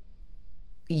 So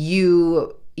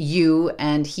you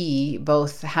and he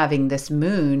both having this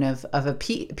moon of a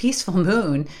peaceful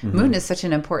moon. Moon is such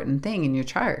an important thing in your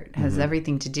chart. It has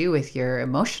everything to do with your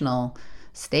emotional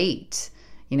state.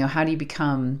 How do you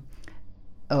become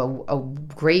a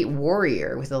great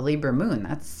warrior with a Libra moon?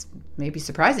 That's maybe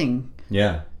surprising.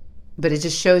 Yeah. But it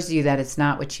just shows you that it's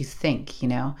not what you think,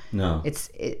 No.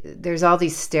 There's all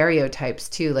these stereotypes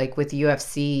too, like with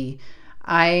UFC.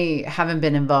 I haven't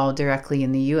been involved directly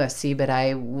in the UFC, but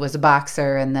I was a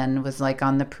boxer and then was like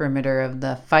on the perimeter of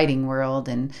the fighting world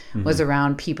and was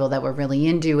around people that were really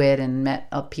into it and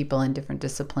met people in different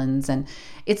disciplines. And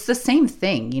it's the same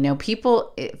thing,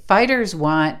 fighters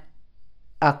want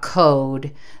a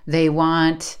code. They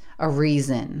want a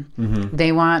reason.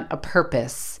 They want a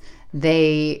purpose.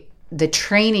 The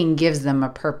training gives them a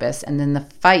purpose, and then the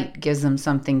fight gives them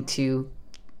something to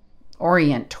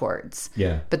orient towards.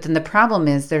 Yeah. But then the problem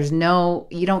is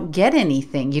you don't get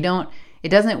anything. It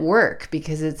doesn't work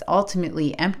because it's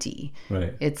ultimately empty.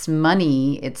 Right. It's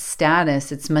money, it's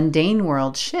status, it's mundane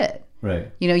world shit.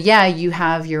 Right. You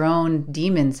have your own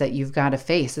demons that you've got to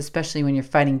face, especially when you're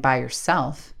fighting by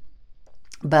yourself.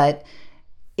 But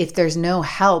if there's no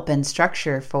help and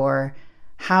structure for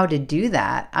how to do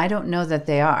that, I don't know that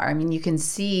they are. I mean, you can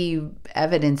see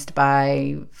evidenced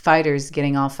by fighters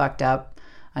getting all fucked up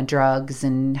on drugs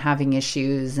and having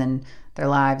issues and their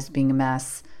lives being a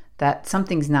mess, that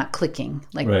something's not clicking.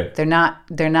 Like right. they're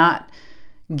not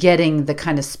getting the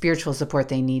kind of spiritual support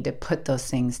they need to put those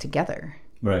things together.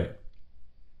 Right.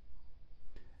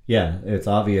 Yeah, it's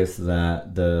obvious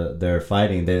that they're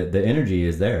fighting. The energy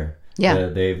is there. Yeah.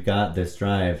 They've got this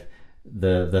drive.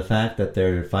 The fact that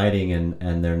they're fighting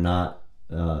and they're not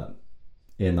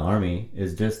in the army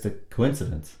is just a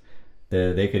coincidence.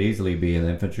 They could easily be in the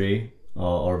infantry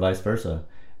or vice versa,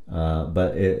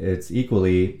 but it's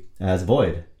equally as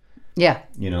void. Yeah.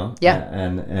 Yeah.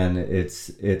 And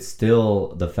it's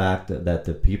still the fact that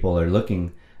the people are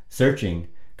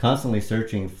constantly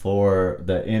searching for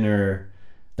the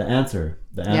answer.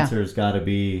 The answer's got to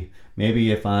be,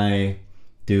 maybe if I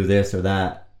do this or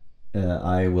that,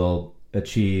 I will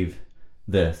achieve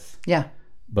this. Yeah.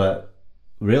 But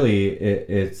really,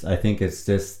 I think it's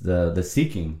just the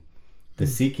seeking. The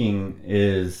seeking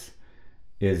is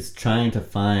trying to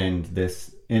find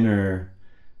this inner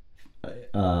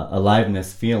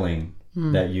aliveness feeling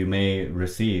that you may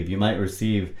receive. You might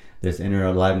receive this inner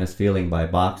aliveness feeling by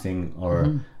boxing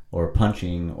or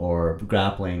punching or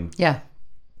grappling. Yeah.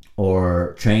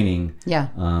 Or training. Yeah.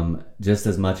 Just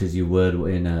as much as you would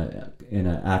in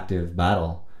an active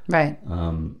battle. Right.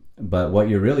 but what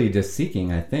you're really just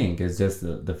seeking, I think, is just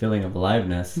the feeling of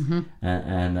aliveness,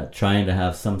 and trying to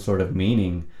have some sort of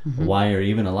meaning why you're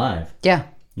even alive. Yeah.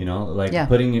 You know, like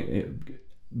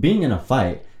being in a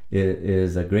fight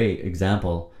is a great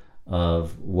example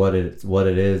of what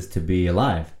it is to be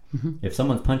alive. If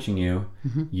someone's punching you,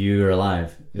 you're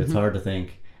alive. It's hard to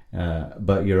think,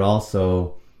 but you're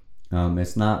also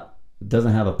it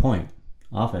doesn't have a point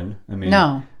often. I mean,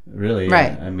 no, really,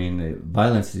 right. I mean,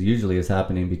 violence usually is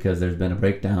happening because there's been a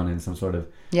breakdown in some sort of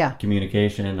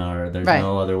communication, or there's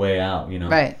no other way out, you know.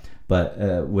 Right.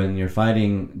 But when you're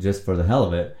fighting just for the hell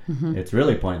of it, it's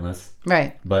really pointless.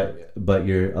 Right. But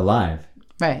you're alive.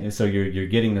 Right. So you're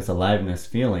getting this aliveness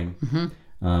feeling,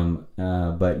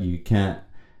 but you can't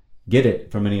get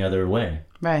it from any other way.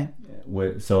 Right.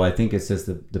 So I think it's just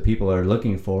the people are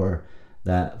looking for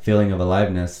that feeling of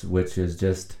aliveness, which is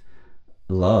just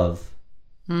love.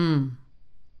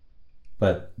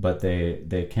 But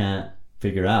they can't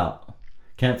figure out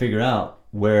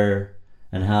where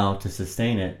and how to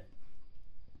sustain it.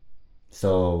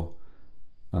 So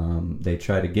they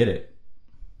try to get it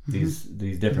these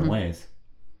different ways.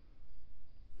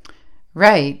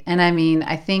 Right. And I mean,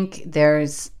 I think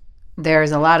there's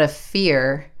a lot of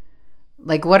fear.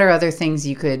 Like, what are other things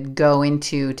you could go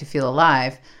into to feel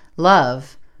alive?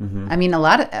 Love. I mean, a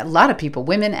lot of people,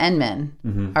 women and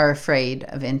men, are afraid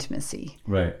of intimacy,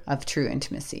 right? Of true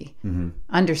intimacy,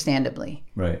 understandably,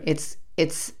 right?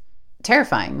 It's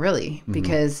terrifying, really,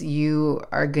 because you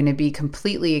are going to be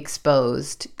completely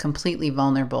exposed, completely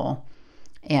vulnerable,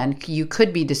 and you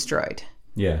could be destroyed.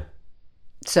 Yeah.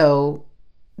 So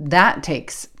that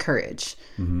takes courage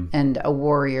and a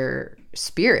warrior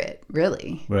spirit,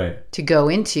 really, right, to go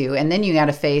into. And then you got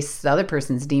to face the other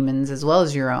person's demons as well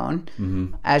as your own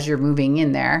as you're moving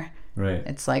in there. Right.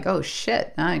 It's like, oh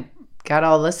shit, I got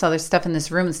all this other stuff in this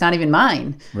room. It's not even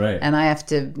mine. Right. And I have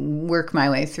to work my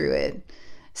way through it.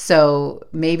 So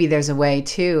maybe there's a way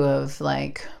too of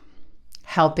like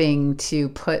helping to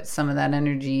put some of that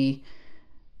energy,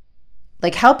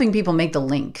 like helping people make the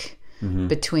link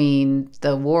between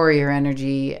the warrior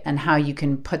energy and how you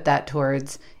can put that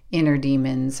towards inner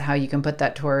demons, how you can put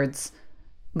that towards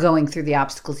going through the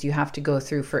obstacles you have to go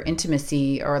through for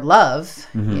intimacy or love,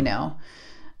 you know,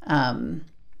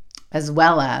 as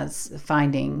well as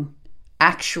finding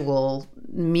actual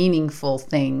meaningful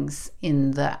things in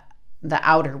the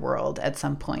outer world at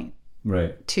some point,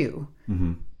 right, too.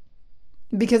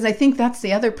 Because I think that's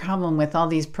the other problem with all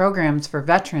these programs for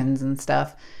veterans and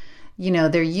stuff. You know,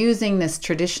 they're using this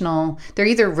traditional, they're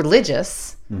either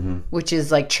religious, which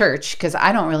is like church, because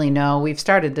I don't really know, we've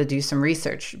started to do some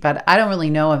research, but I don't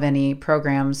really know of any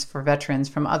programs for veterans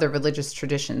from other religious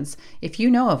traditions. If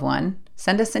you know of one,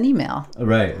 send us an email.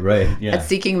 Right, yeah. At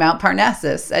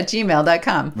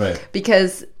seekingmountparnassus@gmail.com. Right.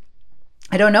 Because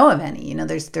I don't know of any. You know,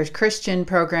 there's Christian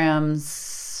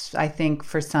programs, I think,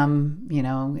 for some, you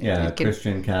know. Yeah,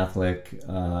 Christian, Catholic,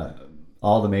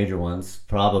 all the major ones,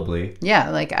 probably. Yeah,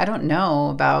 like I don't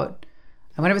know about,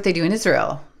 I wonder what they do in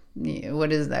Israel.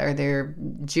 What is there? Are there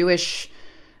Jewish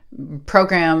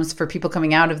programs for people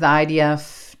coming out of the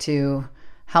IDF to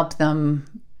help them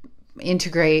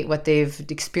integrate what they've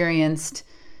experienced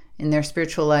in their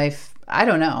spiritual life? I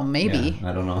don't know. Maybe.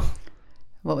 Yeah, I don't know.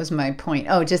 What was my point?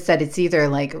 Oh, just that it's either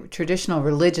like traditional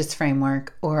religious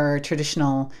framework or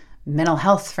traditional mental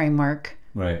health framework.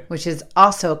 Right. Which is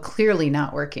also clearly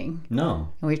not working. No.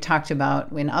 And we've talked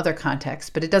about in other contexts,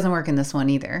 but it doesn't work in this one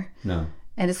either. No.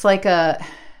 And it's like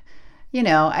you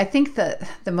know, I think that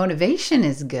the motivation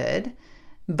is good,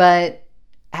 but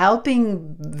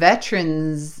helping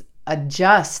veterans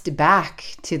adjust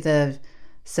back to the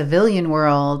civilian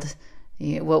world,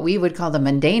 what we would call the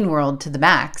mundane world, to the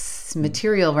max,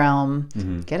 material realm,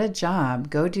 get a job,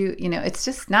 go do, you know, it's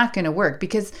just not going to work.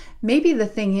 Because maybe the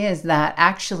thing is that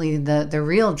actually the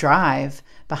real drive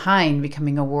behind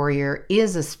becoming a warrior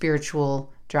is a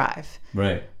spiritual drive.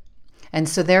 Right. And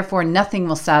so therefore nothing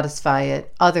will satisfy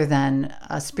it other than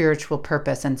a spiritual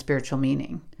purpose and spiritual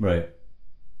meaning. Right.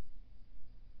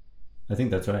 I think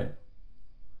that's right.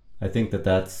 I think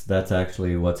that's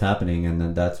actually what's happening, and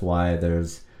then that's why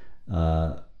there's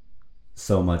so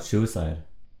much suicide.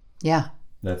 Yeah.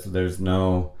 There's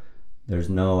no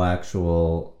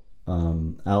actual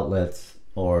outlets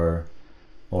or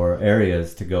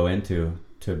areas to go into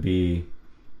to be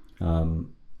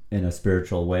in a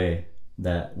spiritual way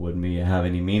that would have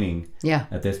any meaning. Yeah.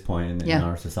 At this point in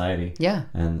our society. Yeah.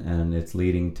 And it's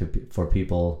leading for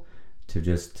people to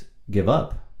just give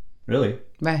up, really.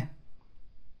 Right.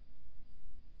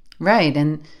 Right.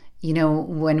 And you know,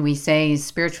 when we say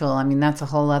spiritual, I mean, that's a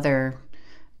whole other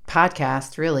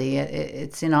podcast, really.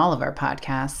 It's in all of our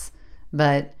podcasts.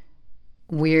 But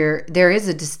there is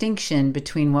a distinction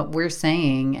between what we're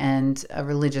saying and a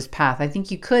religious path. I think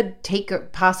you could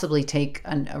possibly take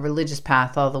a religious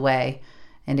path all the way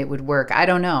and it would work. I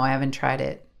don't know. I haven't tried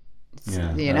it.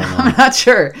 I'm not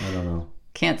sure. I don't know.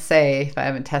 Can't say if I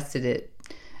haven't tested it.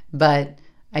 But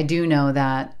I do know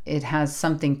that it has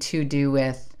something to do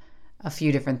with a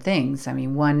few different things. I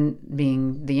mean, one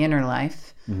being the inner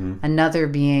life, another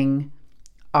being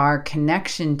our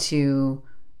connection to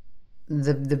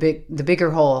the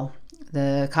bigger whole,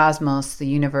 the cosmos, the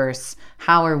universe.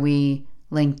 How are we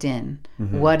linked in?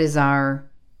 What is our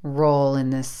role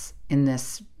in this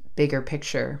bigger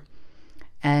picture?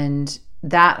 And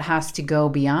that has to go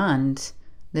beyond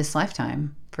this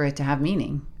lifetime for it to have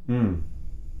meaning.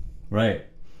 Right.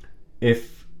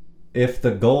 If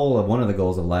the goal of one of the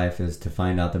goals of life is to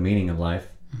find out the meaning of life,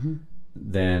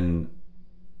 then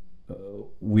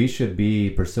we should be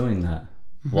pursuing that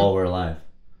while we're alive.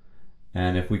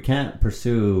 And if we can't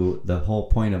pursue the whole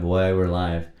point of why we're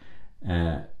alive,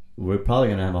 we're probably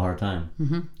going to have a hard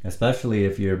time, especially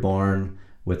if you're born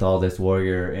with all this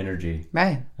warrior energy.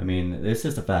 Right. I mean, it's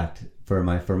just a fact for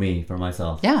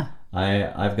myself. Yeah.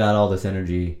 I've got all this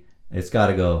energy. It's got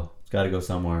to go. It's got to go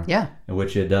somewhere. Yeah.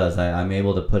 Which it does. I'm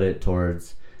able to put it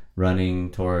towards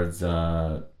running, towards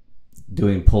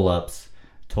doing pull-ups,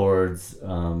 towards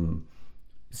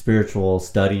spiritual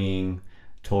studying,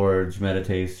 towards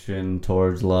meditation,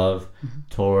 towards love,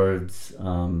 towards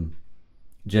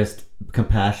just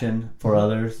compassion for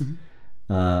others.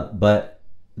 But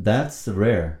that's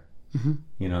rare,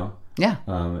 you know? Yeah.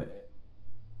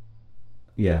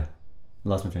 Yeah.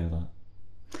 Lost my train of thought.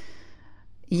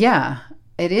 Yeah,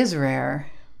 it is rare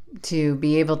to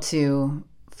be able to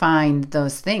find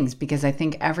those things because I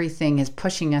think everything is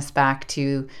pushing us back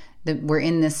to we're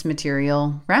in this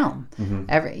material realm.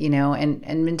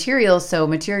 And material, so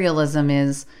materialism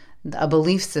is a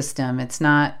belief system.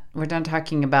 We're not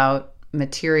talking about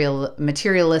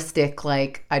materialistic,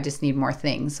 like I just need more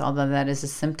things, although that is a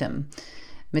symptom.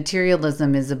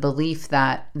 Materialism is a belief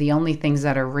that the only things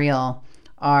that are real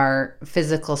are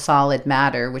physical solid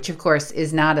matter, which of course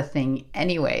is not a thing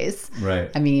anyways. Right.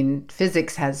 I mean,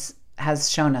 physics has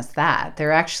shown us that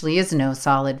there actually is no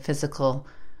solid physical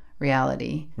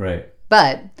reality. Right.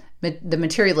 But the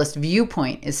materialist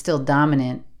viewpoint is still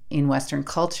dominant in Western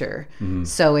culture.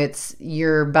 So it's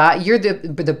you're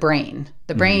the brain.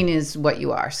 The brain is what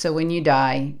you are. So when you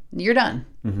die, you're done.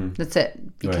 That's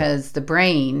it. Because the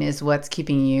brain is what's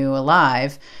keeping you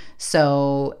alive.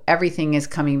 So everything is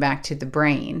coming back to the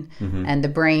brain. And the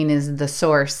brain is the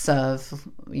source of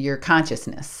your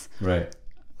consciousness. Right.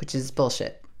 Which is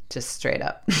bullshit. Just straight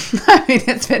up. I mean,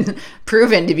 it's been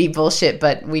proven to be bullshit,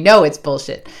 but we know it's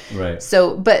bullshit. Right.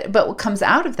 So, but what comes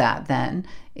out of that then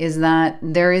is that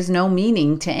there is no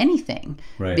meaning to anything.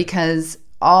 Right. Because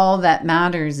all that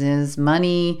matters is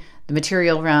money, the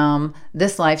material realm,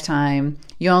 this lifetime.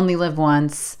 You only live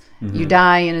once. You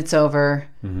die and it's over.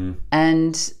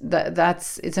 And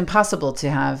it's impossible to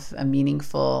have a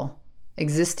meaningful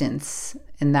existence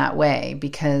in that way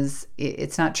because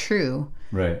it's not true.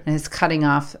 Right. And it's cutting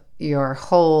off your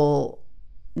whole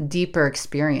deeper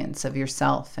experience of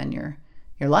yourself and your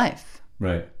life.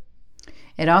 Right.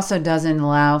 It also doesn't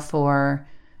allow for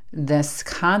this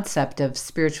concept of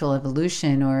spiritual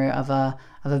evolution or of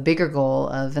a bigger goal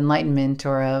of enlightenment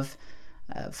or of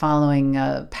following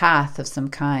a path of some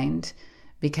kind,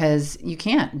 because you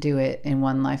can't do it in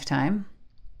one lifetime.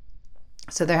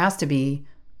 So there has to be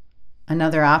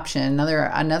another option,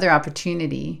 another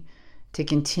opportunity to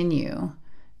continue.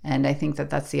 And I think that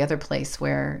that's the other place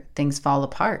where things fall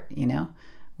apart,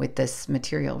 with this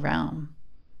material realm.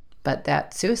 But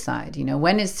that suicide,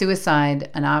 when is suicide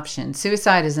an option?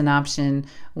 Suicide is an option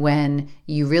when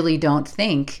you really don't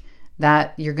think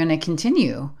that you're going to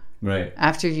continue right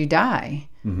after you die.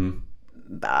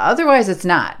 Otherwise, it's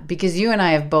not, because you and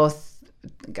I have both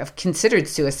considered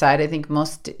suicide. I think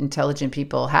most intelligent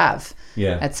people have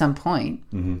at some point.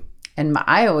 And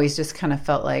I always just kind of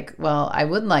felt like, well, I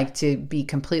would like to be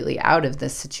completely out of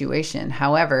this situation.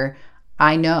 However,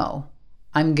 I know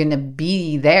I'm going to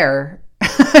be there.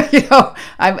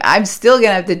 I'm still going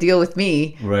to have to deal with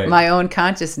me, my own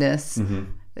consciousness.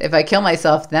 If I kill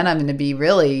myself, then I'm going to be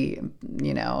really,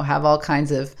 have all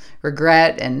kinds of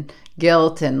regret and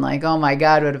guilt and like, oh my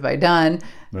God, what have I done?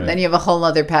 Right. Then you have a whole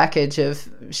other package of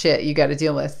shit you got to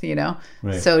deal with,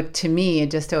 Right. So to me,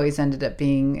 it just always ended up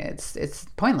being, it's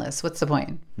pointless. What's the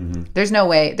point? There's no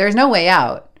way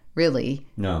out, really.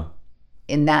 No.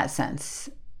 In that sense.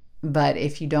 But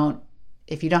if you don't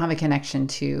have a connection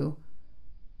to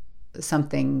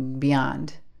something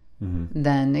beyond,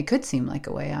 then it could seem like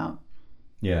a way out.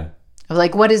 Yeah. Of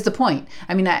like, what is the point?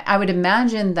 I mean, I would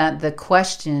imagine that the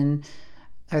question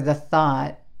or the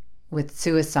thought with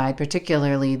suicide,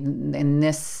 particularly in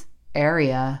this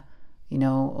area, you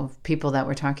know, of people that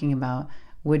we're talking about,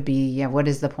 would be, yeah, what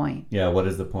is the point? Yeah, what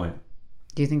is the point?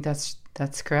 Do you think that's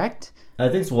correct? I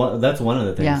think that's one of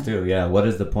the things too. Yeah, what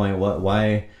is the point?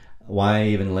 Why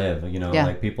even live? You know,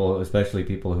 like people, especially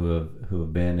people who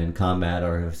have been in combat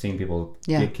or have seen people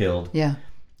get killed. Yeah.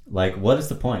 Like, what is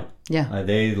the point? Yeah.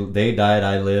 They died,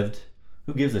 I lived.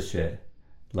 Who gives a shit?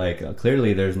 Like,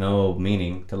 clearly there's no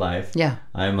meaning to life. Yeah.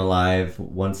 I'm alive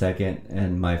 1 second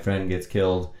and my friend gets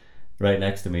killed right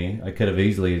next to me. I could have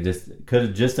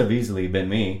just have easily been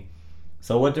me.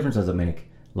 So what difference does it make?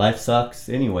 Life sucks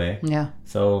anyway. Yeah.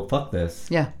 So fuck this.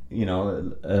 Yeah. You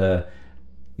know,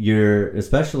 you're,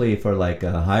 especially for like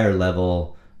higher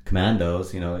level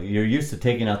commandos, you know, you're used to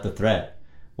taking out the threat.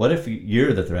 What if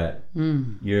you're the threat?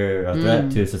 You're a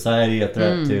threat to society, a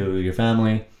threat to your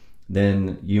family.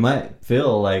 Then you might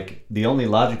feel like the only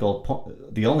logical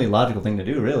thing to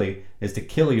do really is to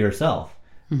kill yourself,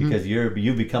 because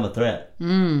you become a threat.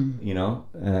 You know,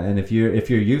 and if you're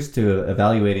used to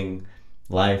evaluating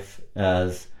life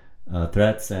as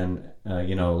threats and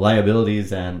you know,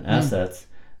 liabilities and assets,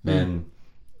 then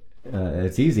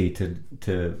it's easy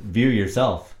to view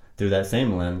yourself through that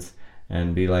same lens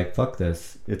and be like, fuck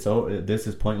this, this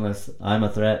is pointless, I'm a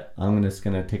threat, I'm just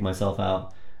gonna take myself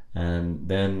out, and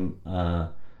then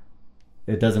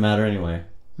it doesn't matter anyway.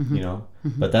 You know.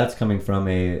 But that's coming from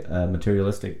a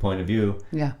materialistic point of view,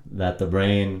 that the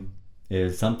brain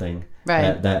is something,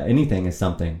 that anything is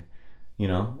something. You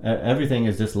know, everything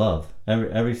is just love.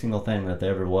 Every single thing that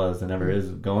there ever was and ever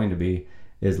is going to be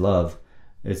is love.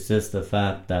 It's just the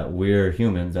fact that we're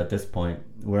humans at this point.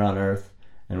 We're on Earth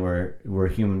and we're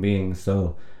human beings,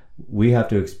 so we have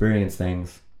to experience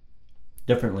things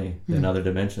differently than other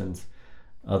dimensions,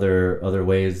 other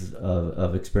ways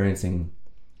of experiencing.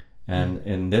 And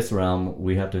in this realm,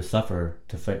 we have to suffer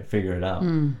to figure it out.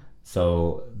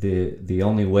 So the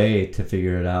only way to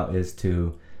figure it out is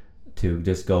to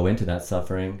just go into that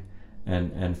suffering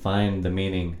and find the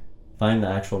meaning, find the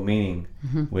actual meaning,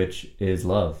 which is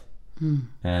love.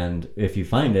 And if you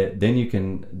find it,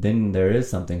 then there is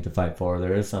something to fight for.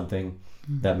 There is something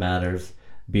that matters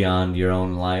beyond your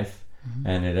own life,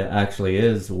 and it actually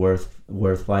is worth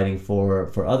fighting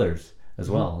for others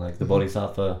as well. Like the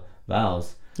Bodhisattva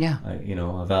vows. Yeah. You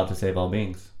know, a vow to save all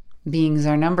beings. Beings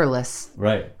are numberless.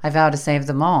 Right. I vow to save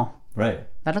them all. Right.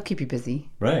 That'll keep you busy.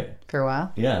 Right. For a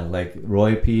while. Yeah, like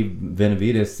Roy P.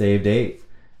 Benavides saved 8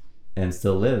 and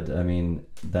still lived. I mean,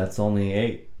 that's only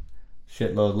 8.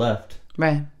 Shitload left.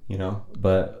 Right. You know,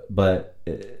 but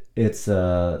it's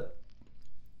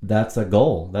that's a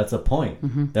goal. That's a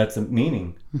point. That's a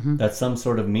meaning. That's some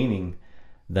sort of meaning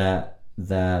that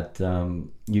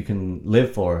you can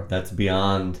live for. That's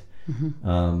beyond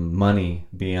money,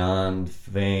 beyond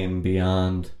fame,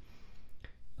 beyond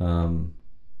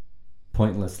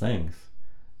pointless things.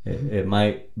 It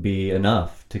might be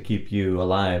enough to keep you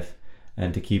alive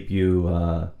and to keep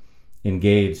you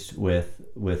engaged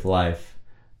with life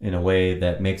in a way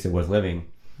that makes it worth living.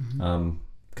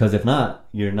 Because if not,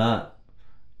 you're not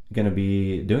going to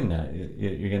be doing that.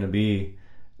 You're going to be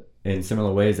in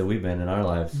similar ways that we've been in our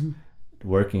lives,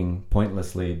 working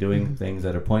pointlessly, doing things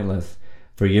that are pointless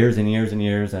for years and years and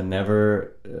years, and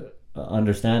never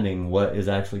understanding what is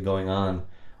actually going on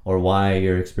or why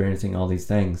you're experiencing all these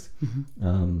things.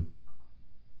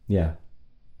 Yeah.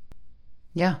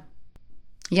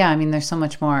 I mean, there's so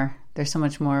much more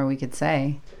we could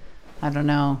say. I don't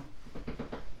know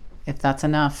if that's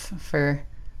enough for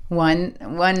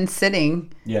one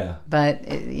sitting. Yeah. But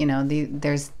you know,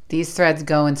 these threads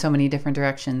go in so many different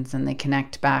directions, and they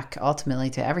connect back ultimately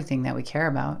to everything that we care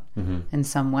about in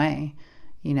some way.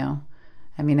 You know,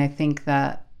 I mean, I think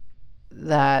that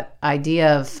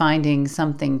idea of finding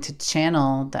something to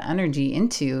channel the energy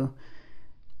into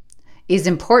is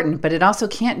important, but it also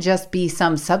can't just be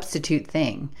some substitute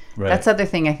thing. Right. That's the other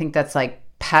thing I think that's like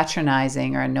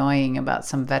patronizing or annoying about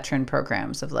some veteran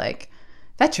programs of like,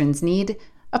 veterans need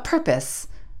a purpose.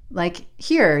 Like,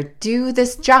 here, do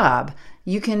this job.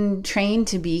 You can train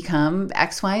to become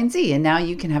X, Y, and Z, and now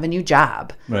you can have a new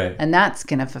job. Right. And that's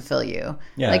going to fulfill you.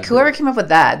 Yeah. Like, whoever came up with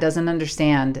that doesn't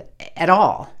understand at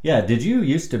all. Yeah. Did you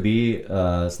used to be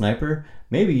a sniper?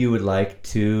 Maybe you would like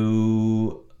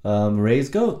to raise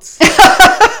goats.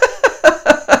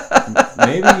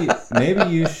 maybe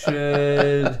you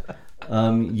should.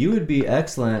 You would be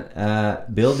excellent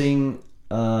at building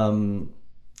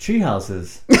tree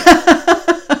houses.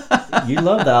 You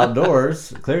love the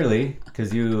outdoors, clearly,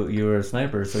 because you were a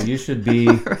sniper. So you should be,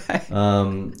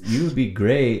 right. You would be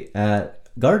great at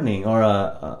gardening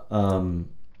or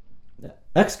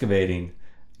excavating.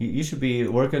 You should be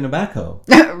working a backhoe.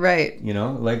 Right. You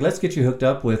know, like let's get you hooked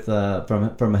up with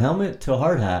from a helmet to a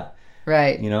hard hat.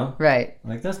 Right. You know, right.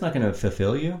 Like that's not going to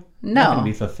fulfill you. No. You're not going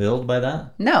to be fulfilled by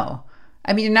that. No.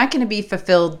 I mean, you're not going to be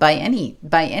fulfilled by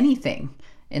anything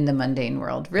in the mundane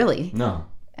world, really. No.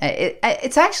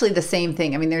 It's actually the same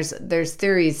thing. I mean, there's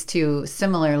theories too,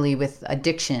 similarly with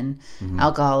addiction,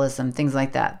 alcoholism, things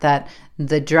like that, that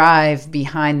the drive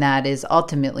behind that is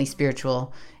ultimately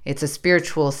spiritual. It's a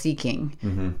spiritual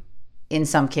seeking in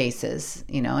some cases.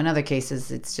 You know, in other cases,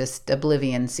 it's just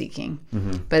oblivion seeking.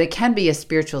 But it can be a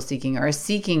spiritual seeking or a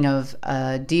seeking of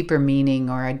a deeper meaning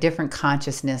or a different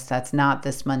consciousness that's not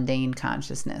this mundane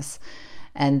consciousness.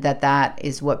 And that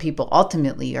is what people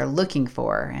ultimately are looking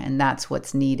for, and that's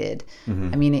what's needed. I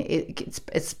mean,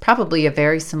 it's probably a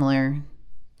very similar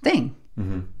thing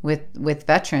with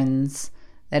veterans.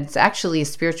 That it's actually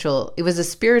it was a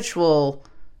spiritual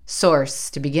source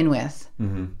to begin with,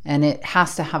 and it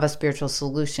has to have a spiritual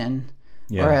solution,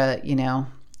 or it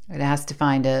has to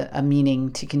find a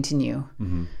meaning to continue.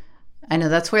 I know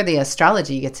that's where the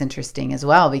astrology gets interesting as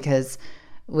well, because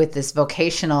with this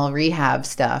vocational rehab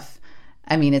stuff,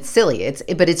 I mean, it's silly.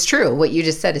 But it's true. What you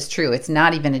just said is true. It's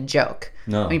not even a joke.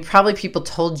 No. I mean, probably people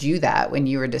told you that when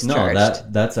you were discharged. No,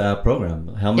 that's a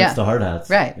program. Helmets to hard hats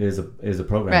is a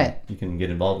program you can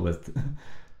get involved with.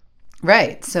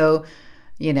 Right. So,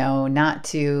 not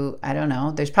to, I don't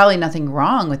know, there's probably nothing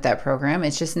wrong with that program.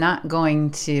 It's just not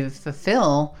going to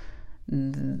fulfill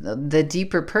the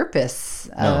deeper purpose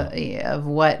of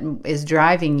what is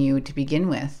driving you to begin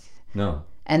with. No.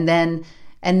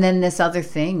 And then this other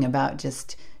thing about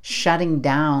just shutting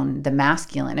down the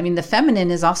masculine. I mean, the feminine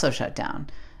is also shut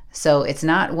down. So it's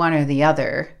not one or the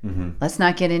other. Let's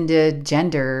not get into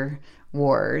gender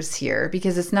wars here,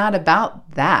 because it's not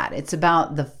about that. It's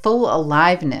about the full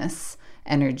aliveness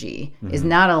energy is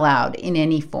not allowed in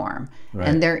any form. Right.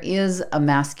 And there is a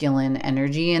masculine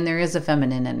energy and there is a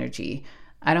feminine energy.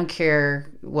 I don't care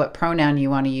what pronoun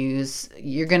you want to use.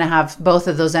 You're going to have both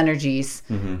of those energies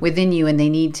within you, and they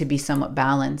need to be somewhat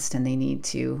balanced, and they need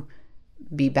to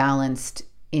be balanced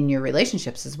in your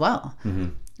relationships as well.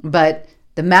 But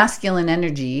the masculine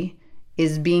energy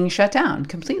is being shut down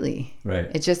completely. Right.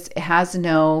 It has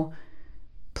no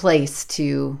place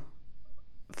to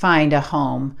find a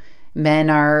home. Men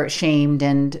are shamed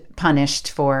and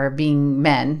punished for being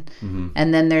men.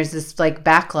 And then there's this like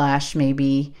backlash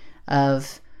maybe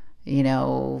of,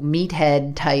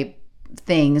 meathead type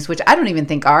things, which I don't even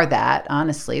think are that,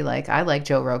 honestly. Like, I like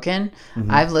Joe Rogan.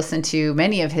 I've listened to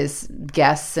many of his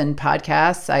guests and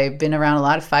podcasts. I've been around a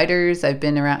lot of fighters. I've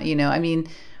been around,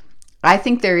 I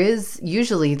think there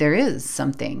is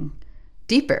something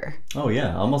deeper. Oh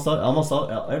yeah. Almost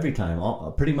every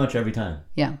time, pretty much every time.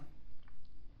 Yeah.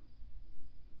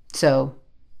 So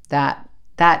that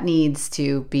needs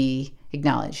to be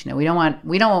acknowledged. We don't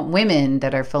want women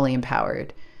that are fully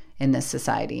empowered in this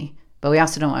society, but we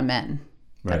also don't want men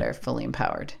that are fully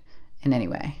empowered in any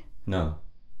way. No.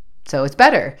 So it's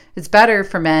better. It's better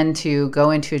for men to go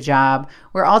into a job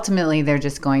where ultimately they're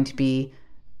just going to be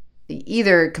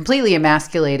either completely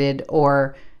emasculated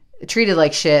or treated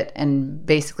like shit and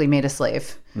basically made a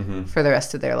slave for the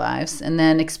rest of their lives, and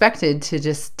then expected to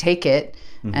just take it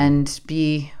and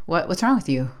be, what's wrong with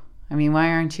you? I mean, why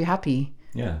aren't you happy?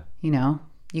 Yeah.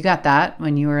 You got that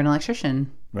when you were an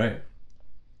electrician. Right.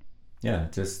 Yeah.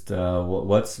 Just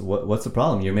what's the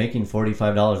problem? You're making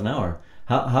 $45 an hour.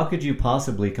 How could you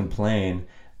possibly complain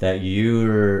that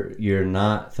you're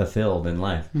not fulfilled in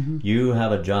life? You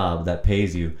have a job that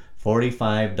pays you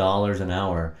 $45 an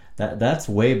hour. That's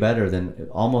way better than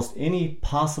almost any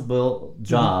possible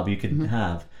job you could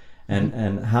have.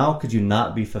 And how could you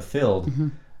not be fulfilled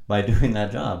by doing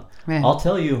that job? Right. I'll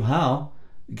tell you how.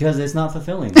 Because it's not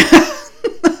fulfilling. Because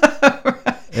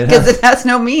it has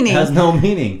no meaning. It has no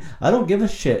meaning. I don't give a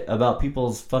shit about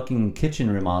people's fucking kitchen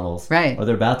remodels. Right. Or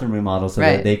their bathroom remodels so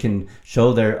that they can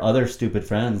show their other stupid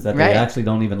friends that they actually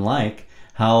don't even like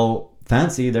how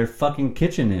fancy their fucking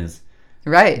kitchen is.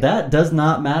 Right. That does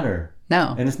not matter.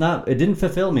 No. And it didn't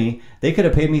fulfill me. They could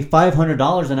have paid me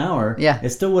 $500 an hour. Yeah. It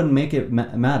still wouldn't make it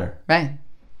matter. Right.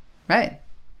 Right.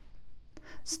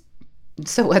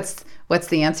 So what's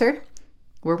the answer?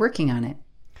 We're working on it.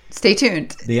 Stay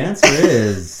tuned. The answer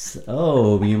is,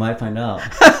 you might find out.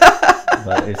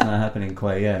 But it's not happening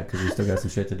quite yet because we still got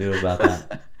some shit to do about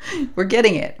that. We're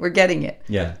getting it.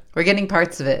 Yeah. We're getting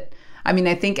parts of it. I mean,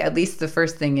 I think at least the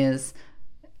first thing is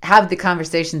have the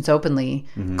conversations openly.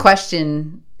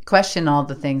 Question all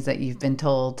the things that you've been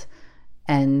told,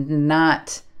 and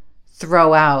not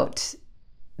throw out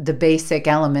the basic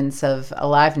elements of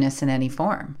aliveness in any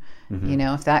form. You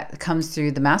know, if that comes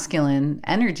through the masculine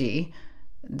energy,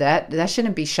 that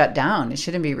shouldn't be shut down. It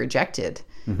shouldn't be rejected.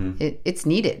 It's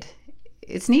needed.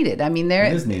 It's needed. I mean,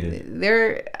 It is needed. there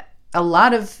are a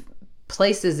lot of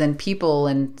places and people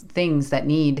and things that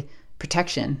need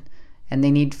protection, and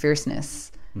they need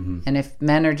fierceness. And if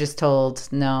men are just told,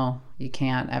 no, you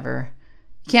can't ever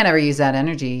use that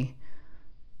energy,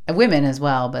 and women as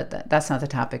well, but that's not the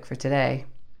topic for today,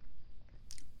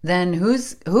 then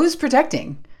who's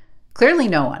protecting? Clearly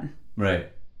no one. Right.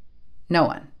 No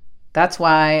one. That's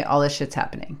why all this shit's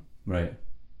happening. Right.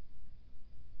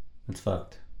 It's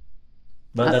fucked.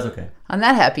 But that's okay. On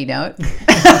that happy note,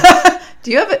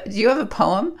 do you have a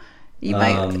poem you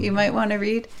might want to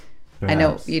read? Perhaps. I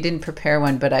know you didn't prepare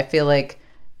one, but I feel like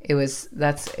it's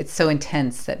so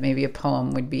intense that maybe a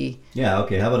poem would be. Yeah,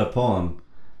 okay. How about a poem?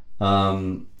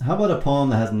 How about a poem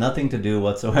that has nothing to do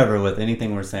whatsoever with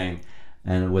anything we're saying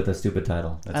and with a stupid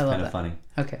title? That's kind of funny.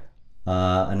 Okay.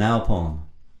 A now poem.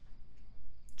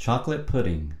 Chocolate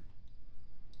pudding.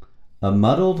 A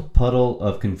muddled puddle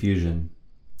of confusion.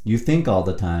 You think all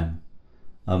the time.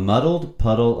 A muddled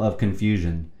puddle of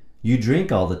confusion. You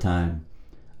drink all the time.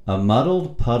 A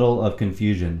muddled puddle of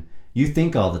confusion. You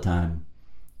think all the time.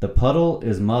 The puddle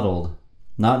is muddled.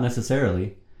 Not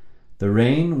necessarily. The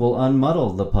rain will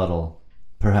unmuddle the puddle.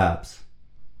 Perhaps.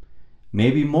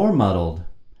 Maybe more muddled.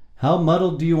 How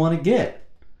muddled do you want to get?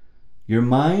 Your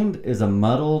mind is a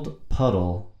muddled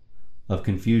puddle of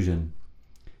confusion.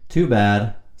 Too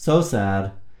bad. So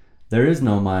sad. There is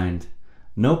no mind.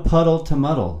 No puddle to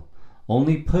muddle.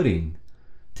 Only pudding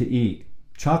to eat.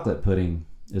 Chocolate pudding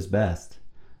is best.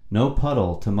 No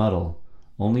puddle to muddle.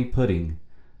 Only pudding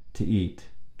to eat.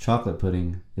 Chocolate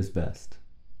pudding is best.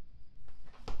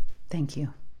 Thank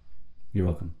you. You're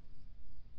welcome.